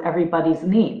through everybody's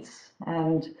needs.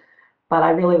 But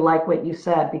I really like what you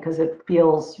said, because it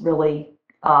feels really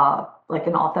like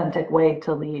an authentic way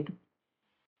to lead.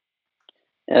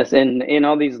 Yes, and in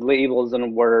all these labels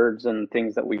and words and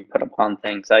things that we put upon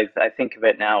things, I think of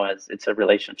it now as it's a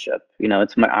relationship. You know,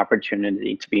 it's my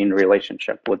opportunity to be in a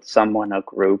relationship with someone, a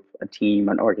group, a team,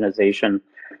 an organization,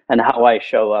 and how I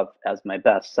show up as my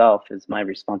best self is my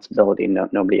responsibility,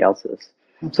 nobody else's.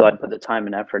 So I put the time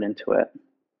and effort into it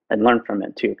and learn from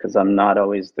it too, because I'm not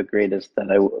always the greatest that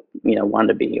I want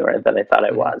to be, or that I thought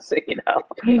I was.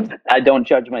 I don't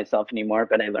judge myself anymore,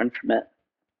 but I learn from it.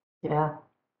 Yeah,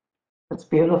 that's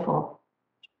beautiful.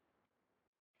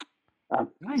 Nice.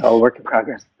 It's all a work in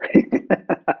progress.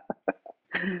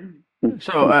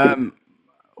 So,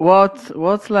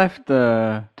 what's left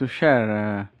to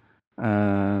share,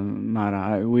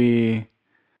 Mara? We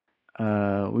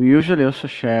usually also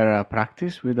share a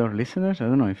practice with our listeners. I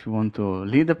don't know if you want to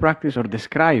lead a practice or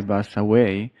describe us a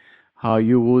way how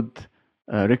you would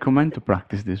recommend to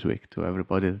practice this week to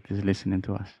everybody that is listening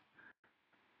to us.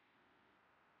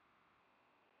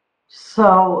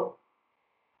 So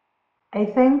I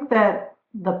think that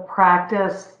the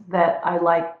practice that I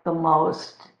like the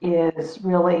most is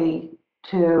really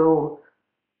to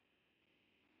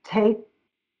take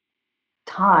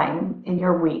time in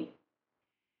your week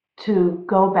to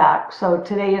go back. So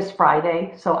today is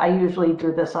Friday, so I usually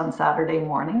do this on Saturday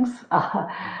mornings,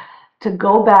 to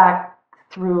go back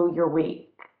through your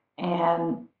week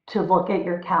and to look at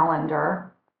your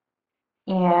calendar,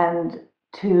 and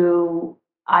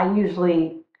I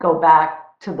usually go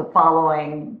back to the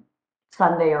following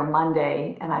Sunday or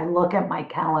Monday, and I look at my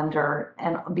calendar,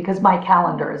 and because my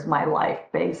calendar is my life,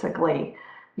 basically,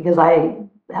 because I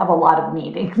have a lot of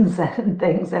meetings and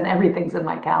things, and everything's in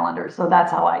my calendar. So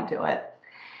that's how I do it.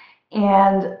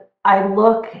 And I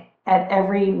look at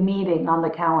every meeting on the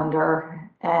calendar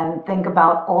and think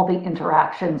about all the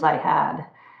interactions I had.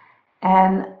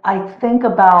 And I think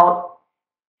about,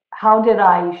 how did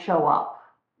I show up?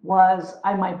 Was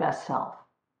I my best self?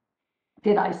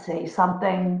 Did I say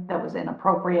something that was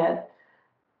inappropriate?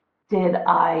 Did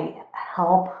I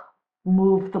help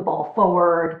move the ball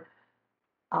forward?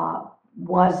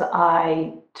 Was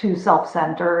I too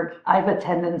self-centered? I have a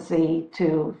tendency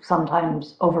to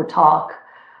sometimes overtalk,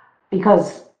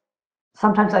 because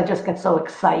sometimes I just get so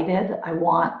excited. I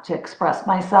want to express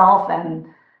myself, and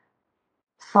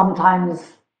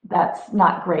sometimes that's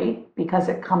not great because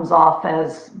it comes off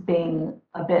as being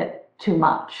a bit too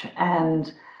much.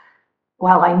 And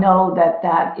while I know that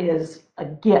that is a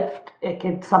gift, it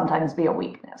could sometimes be a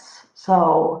weakness.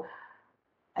 So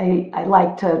I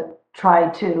like to try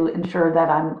to ensure that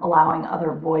I'm allowing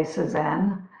other voices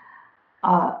in.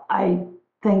 I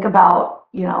think about,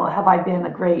 have I been a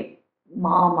great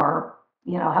mom, or,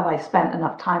 have I spent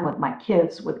enough time with my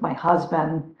kids, with my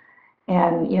husband?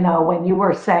 And, when you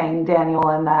were saying, Daniel,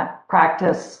 in that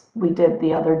practice we did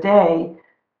the other day,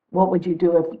 what would you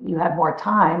do if you had more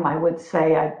time? I would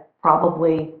say I'd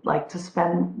probably like to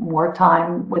spend more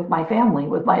time with my family,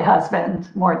 with my husband,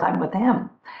 more time with him.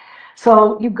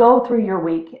 So you go through your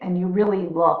week and you really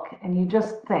look and you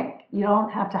just think. You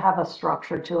don't have to have a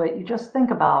structure to it. You just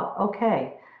think about,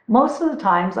 okay, most of the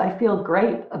times I feel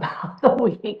great about the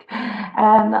week,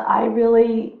 and I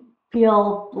really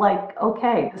feel like,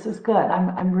 okay, this is good.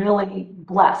 I'm really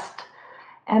blessed.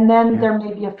 And then there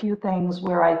may be a few things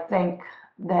where I think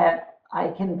that I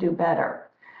can do better.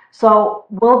 So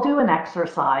we'll do an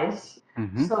exercise.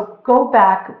 So go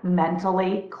back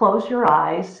mentally, close your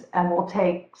eyes, and we'll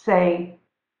take,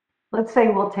 let's say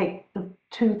we'll take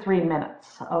 2-3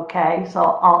 minutes. Okay, so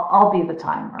I'll be the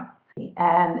timer.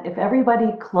 And if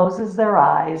everybody closes their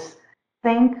eyes,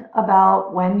 think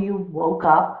about when you woke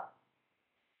up.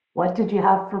 What did you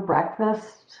have for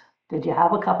breakfast? Did you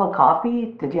have a cup of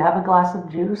coffee? Did you have a glass of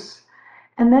juice?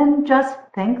 And then just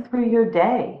think through your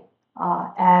day,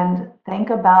 and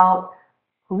think about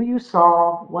who you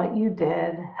saw, what you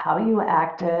did, how you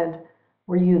acted.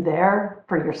 Were you there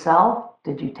for yourself?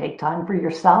 Did you take time for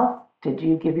yourself? Did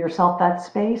you give yourself that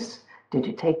space? Did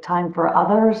you take time for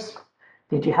others?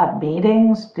 Did you have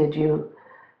meetings? Did you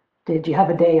have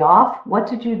a day off? What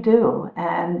did you do?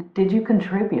 And did you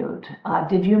contribute?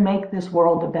 Did you make this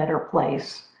world a better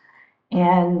place?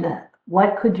 And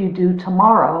what could you do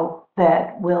tomorrow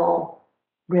that will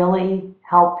really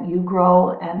help you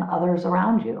grow and others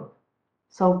around you?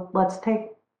 So let's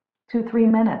take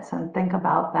 2-3 minutes and think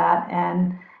about that.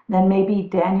 And then maybe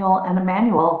Daniel and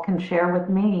Emmanuel can share with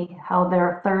me how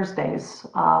their Thursdays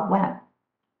went.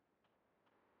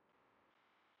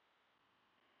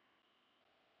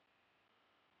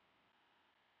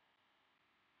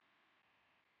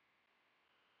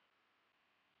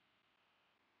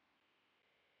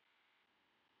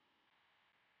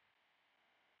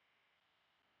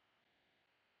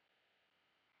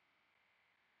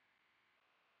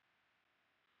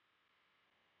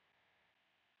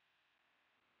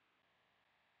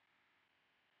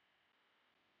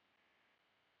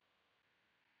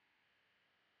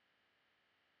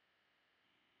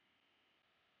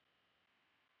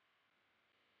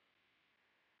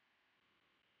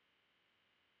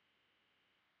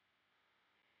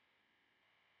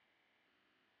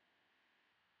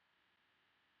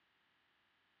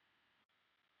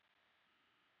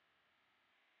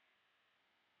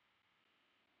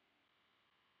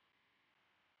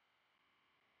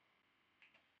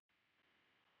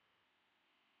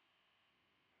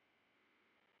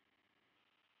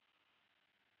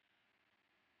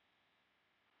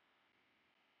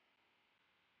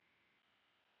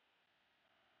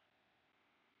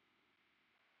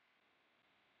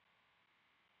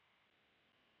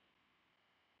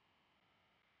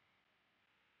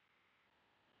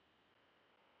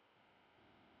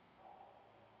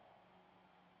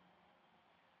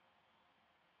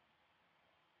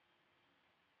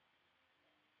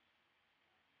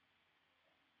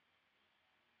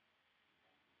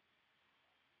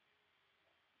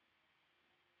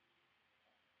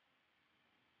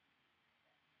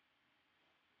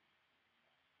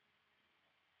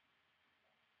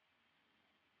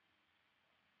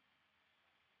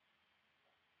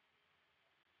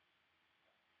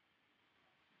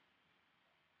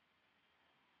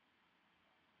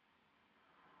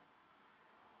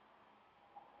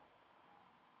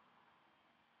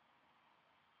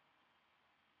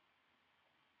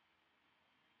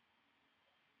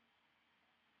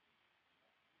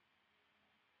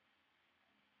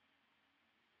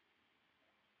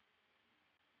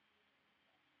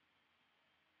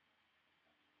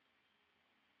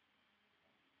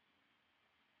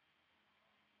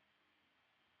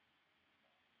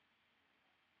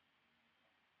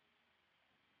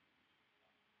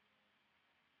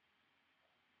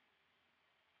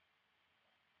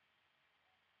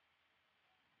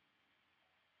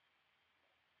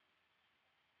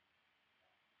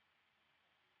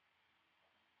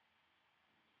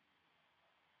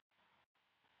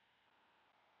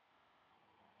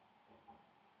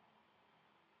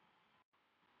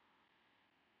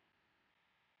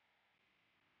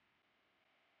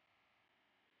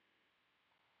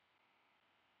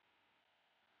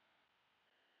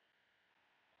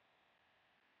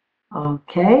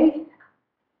 Okay.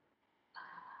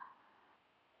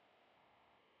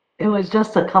 It was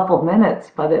just a couple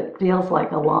minutes, but it feels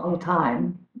like a long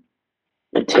time.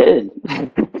 It did.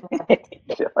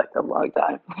 It felt like a long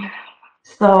time.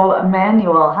 So,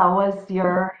 Emmanuel, how was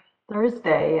your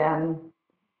Thursday and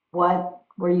what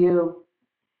were you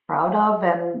proud of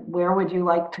and where would you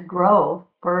like to grow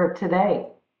for today?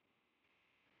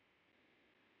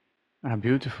 A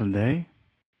beautiful day,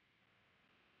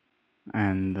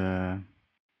 and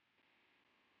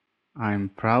I'm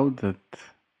proud that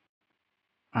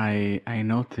I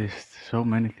noticed so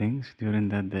many things during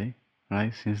that day,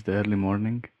 right? Since the early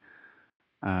morning,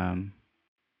 um,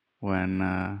 when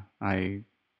I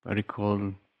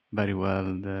recall very well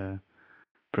the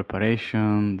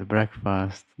preparation, the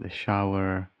breakfast, the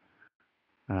shower,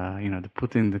 the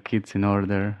putting the kids in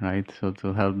order, right? So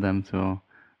to help them to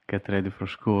get ready for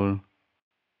school,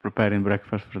 preparing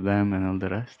breakfast for them, and all the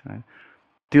rest, right?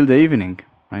 Till the evening,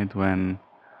 right? When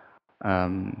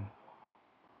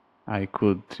I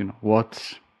could,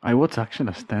 I watch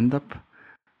actually a stand-up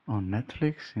on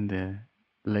Netflix in the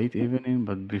late evening,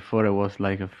 but before it was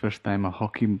like a first time a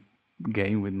hockey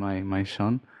game with my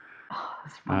son. Oh,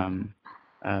 that's fun.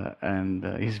 And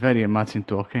he's very much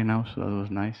into hockey now, so that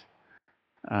was nice.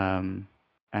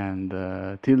 And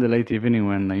till the late evening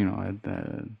when at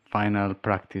the final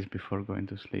practice before going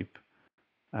to sleep.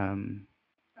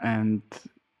 And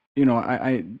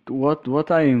I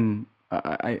what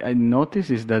I notice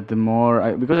is that the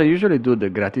more because I usually do the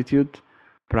gratitude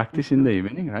practice in the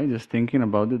evening, right? Just thinking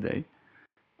about the day.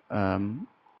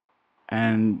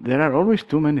 And there are always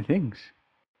too many things,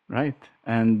 right?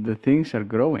 And the things are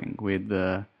growing with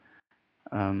the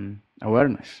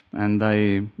awareness, and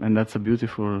that's a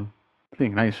beautiful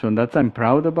thing, right? So that I'm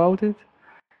proud about it.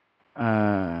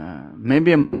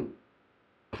 Maybe the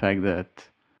fact that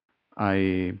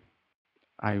I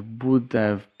I would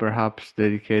have perhaps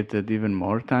dedicated even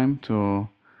more time to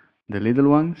the little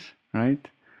ones, right?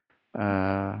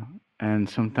 And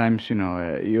sometimes,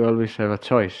 you always have a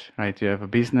choice, right? You have a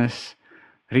business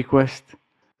request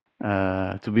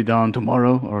to be done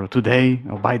tomorrow or today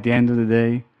or by the end of the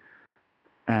day.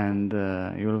 And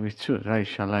you always choose, right?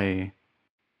 Shall I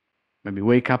maybe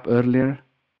wake up earlier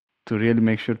to really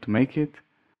make sure to make it?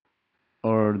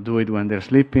 Or do it when they're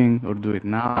sleeping, or do it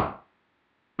now?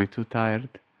 Be too tired,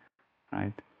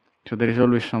 right? So there is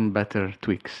always some better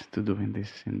tweaks to do in this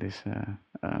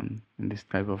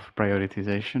type of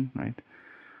prioritization, right?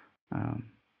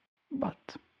 But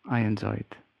I enjoy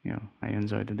it. I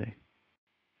enjoy the day.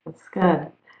 That's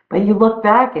good. But you look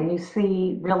back and you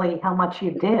see really how much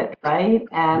you did, right?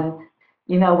 And,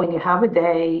 when you have a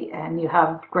day and you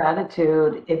have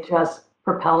gratitude, it just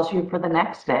propels you for the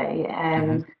next day.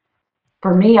 And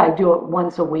for me, I do it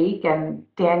once a week, and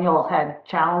Daniel had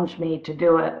challenged me to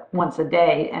do it once a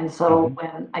day. And so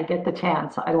when I get the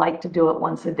chance, I like to do it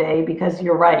once a day because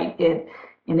you're right, it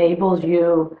enables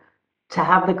you to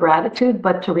have the gratitude,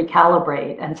 but to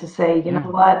recalibrate and to say, you know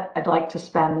what, I'd like to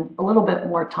spend a little bit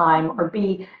more time or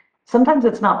sometimes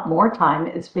it's not more time,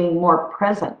 it's being more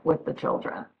present with the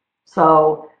children.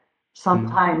 So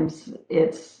sometimes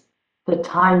it's the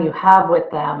time you have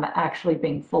with them actually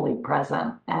being fully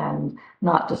present and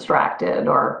not distracted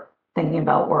or thinking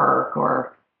about work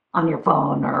or on your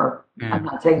phone or I'm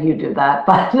not saying you do that,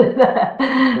 but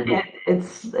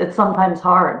it's sometimes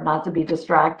hard not to be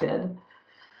distracted.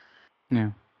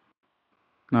 Yeah.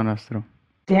 No, that's true.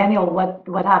 Daniel,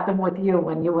 what happened with you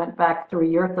when you went back through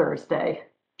your Thursday?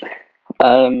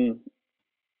 I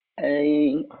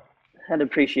had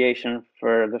appreciation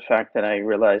for the fact that I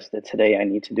realized that today I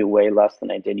need to do way less than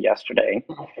I did yesterday.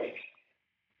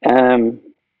 And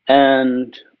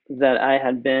that I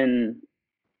had been,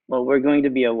 we're going to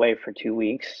be away for 2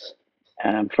 weeks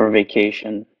for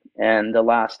vacation. And the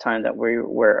last time that we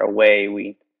were away,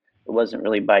 it wasn't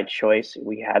really by choice.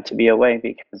 We had to be away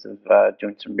because of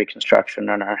doing some reconstruction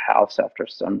on our house after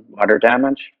some water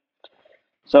damage.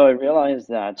 So I realized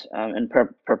that in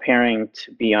preparing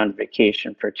to be on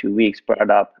vacation for 2 weeks brought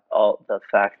up all the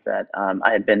fact that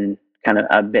I had been kind of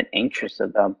a bit anxious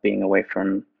about being away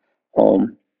from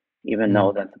home, even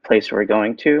though that the place we're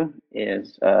going to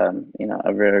is, a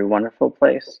very wonderful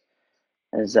place.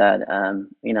 Is that,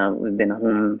 we've been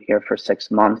home here for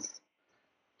 6 months,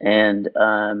 and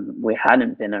we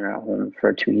hadn't been in our home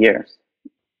for 2 years.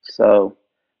 So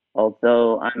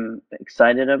although I'm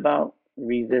excited about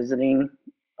revisiting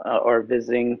or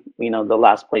visiting, the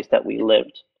last place that we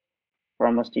lived for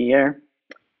almost a year,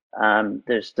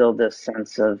 there's still this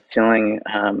sense of feeling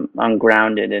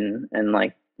ungrounded and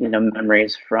like,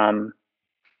 memories from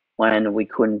when we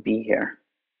couldn't be here.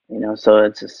 So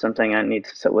it's just something I need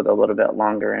to sit with a little bit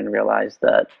longer and realize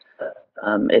that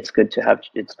it's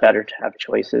better to have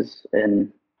choices,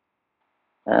 and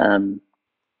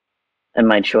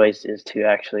my choice is to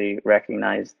actually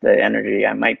recognize the energy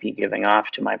I might be giving off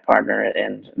to my partner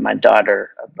and my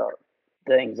daughter about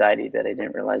the anxiety that I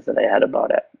didn't realize that I had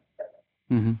about it.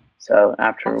 So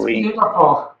after That's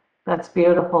beautiful. That's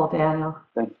beautiful, Daniel.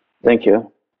 Thank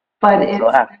you. But it's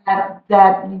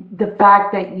that the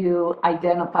fact that you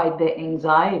identified the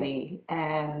anxiety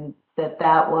and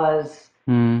that was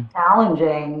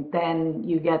challenging, then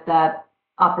you get that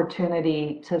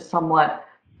opportunity to somewhat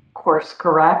course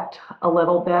correct a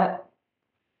little bit.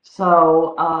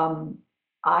 So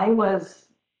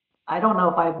I don't know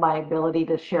if I have my ability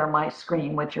to share my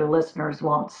screen, which your listeners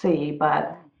won't see,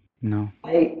 but no.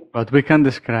 But we can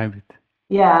describe it.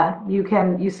 Yeah,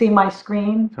 you see my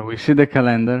screen? So we see the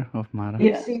calendar of Mara.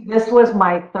 You see, this was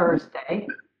my Thursday,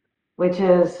 which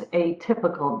is a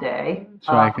typical day.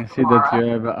 So I can see that you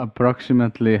have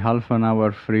approximately half an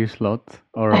hour free slot,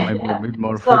 or maybe a bit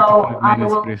more, 45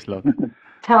 minutes free slot.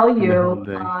 Tell you,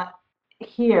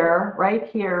 right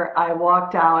here, I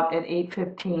walked out at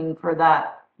 8:15 for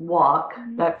that walk,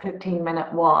 that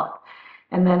 15-minute walk.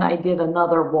 And then I did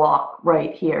another walk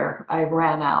right here. I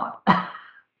ran out.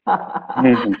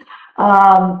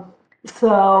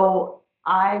 So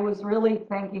I was really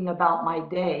thinking about my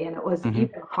day, and it was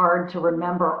even hard to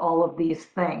remember all of these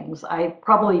things. I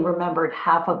probably remembered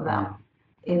half of them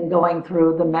in going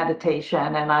through the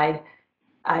meditation. And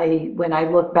when I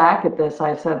look back at this,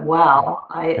 I said, wow,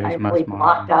 I really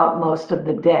blocked out most of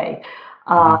the day.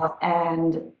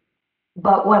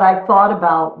 But what I thought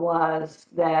about was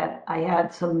that I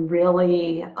had some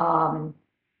really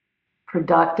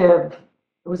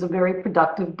it was a very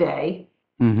productive day.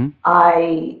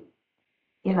 I,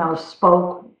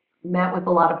 met with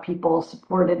a lot of people,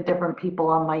 supported different people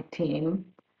on my team.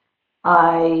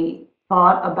 I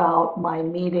thought about my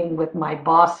meeting with my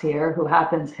boss here,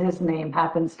 his name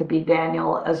happens to be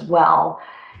Daniel as well,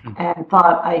 and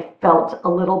thought I felt a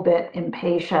little bit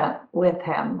impatient with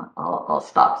him. I'll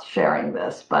stop sharing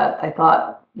this, but I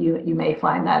thought you may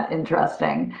find that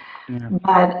interesting. Yeah.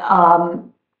 But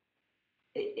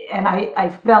and I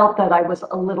felt that I was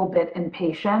a little bit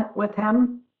impatient with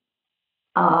him.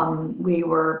 We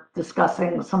were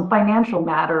discussing some financial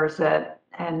matters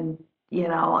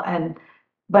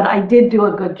but I did do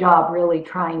a good job really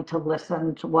trying to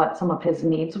listen to what some of his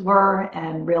needs were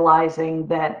and realizing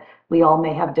that we all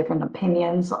may have different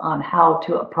opinions on how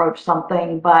to approach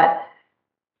something, but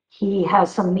he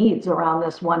has some needs around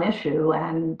this one issue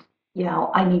and,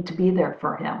 I need to be there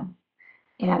for him.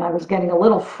 And I was getting a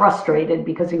little frustrated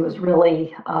because he was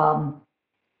really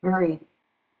very,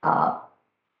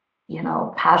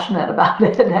 passionate about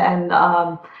it. And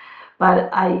but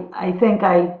I think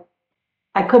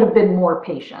I could have been more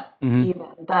patient. Mhm. Even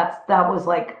that was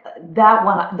like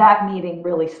that meeting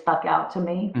really stuck out to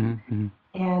me. Mm-hmm.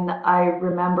 And I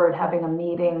remembered having a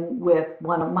meeting with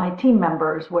one of my team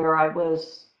members where I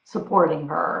was supporting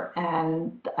her,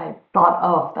 and I thought,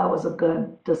 oh, that was a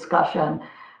good discussion.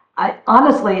 I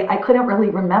honestly couldn't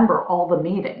really remember all the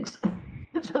meetings.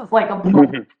 It's just like a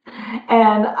blur.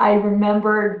 And I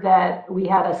remembered that we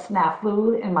had a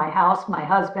snafu in my house. My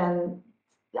husband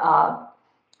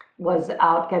was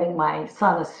out getting my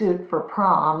son a suit for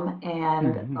prom, and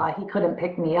he couldn't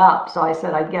pick me up. So I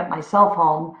said I'd get myself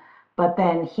home. But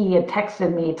then he had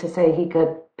texted me to say he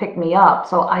could pick me up.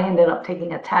 So I ended up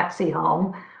taking a taxi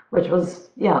home, which was,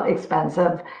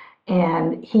 expensive.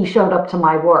 And he showed up to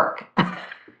my work.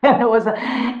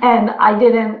 And I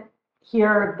didn't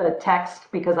hear the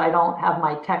text because I don't have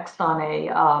my text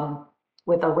on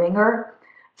with a ringer.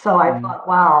 So I thought,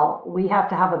 wow, we have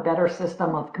to have a better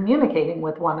system of communicating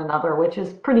with one another, which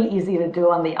is pretty easy to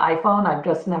do on the iPhone. I've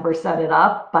just never set it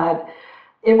up, but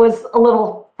it was a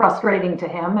little frustrating to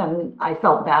him and I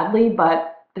felt badly, but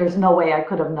there's no way I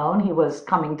could have known he was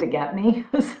coming to get me.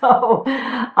 So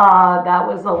that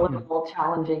was a little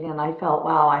challenging, and I felt,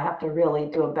 wow, I have to really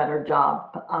do a better job,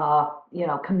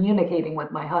 communicating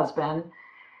with my husband.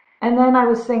 And then I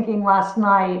was thinking last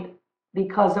night,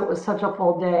 because it was such a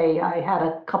full day, I had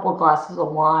a couple glasses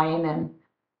of wine, and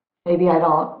maybe I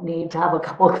don't need to have a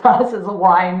couple glasses of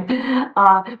wine.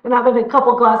 Been having a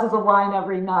couple glasses of wine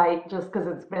every night just because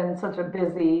it's been such a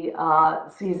busy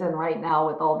season right now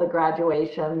with all the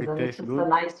graduations, and it's tastes just good. a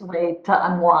nice way to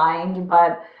unwind.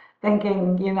 But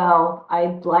thinking,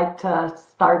 I'd like to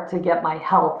start to get my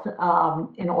health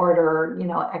in order,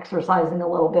 exercising a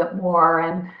little bit more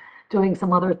and doing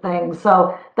some other things.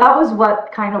 So that was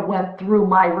what kind of went through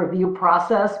my review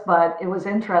process, but it was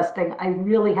interesting. I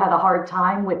really had a hard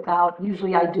time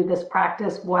usually I do this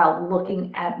practice while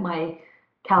looking at my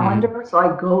calendar. So I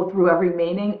go through every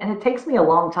meeting and it takes me a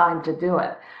long time to do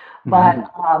it. But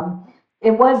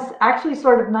it was actually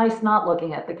sort of nice not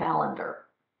looking at the calendar.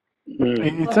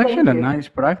 It's Well, actually a thank you. nice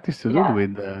practice to do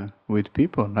Yeah. with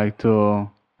people. Like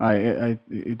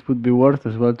it would be worth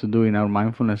as well to do in our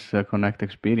mindfulness connect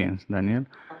experience, Daniel.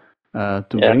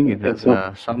 To Yeah, bring it me as too.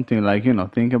 something like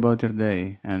think about your day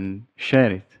and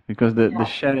share it, because the Yeah.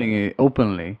 sharing it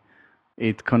openly,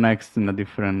 it connects in a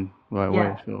different way.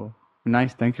 Yeah. So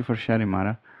nice, thank you for sharing,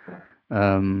 Mara.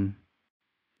 Um,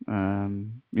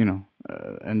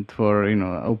 and for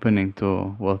opening to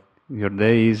what your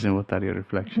day is and what are your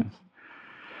reflections.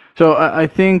 So I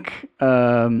think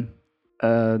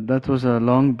that was a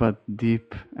long but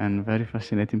deep and very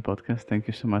fascinating podcast. Thank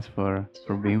you so much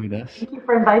for being with us. Thank you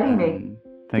for inviting me.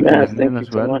 Thank you, Yes, Daniel, thank you as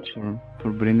so well much.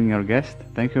 for bringing our guest.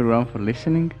 Thank you, everyone, for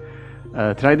listening.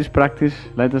 Try this practice.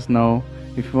 Let us know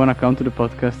if you want to come to the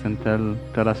podcast and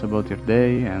tell us about your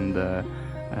day and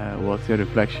what's your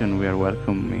reflection. We are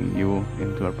welcoming you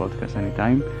into our podcast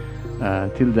anytime.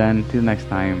 Till then, till next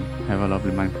time, have a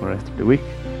lovely mindful rest of the week,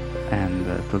 and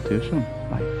talk to you soon.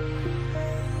 Bye.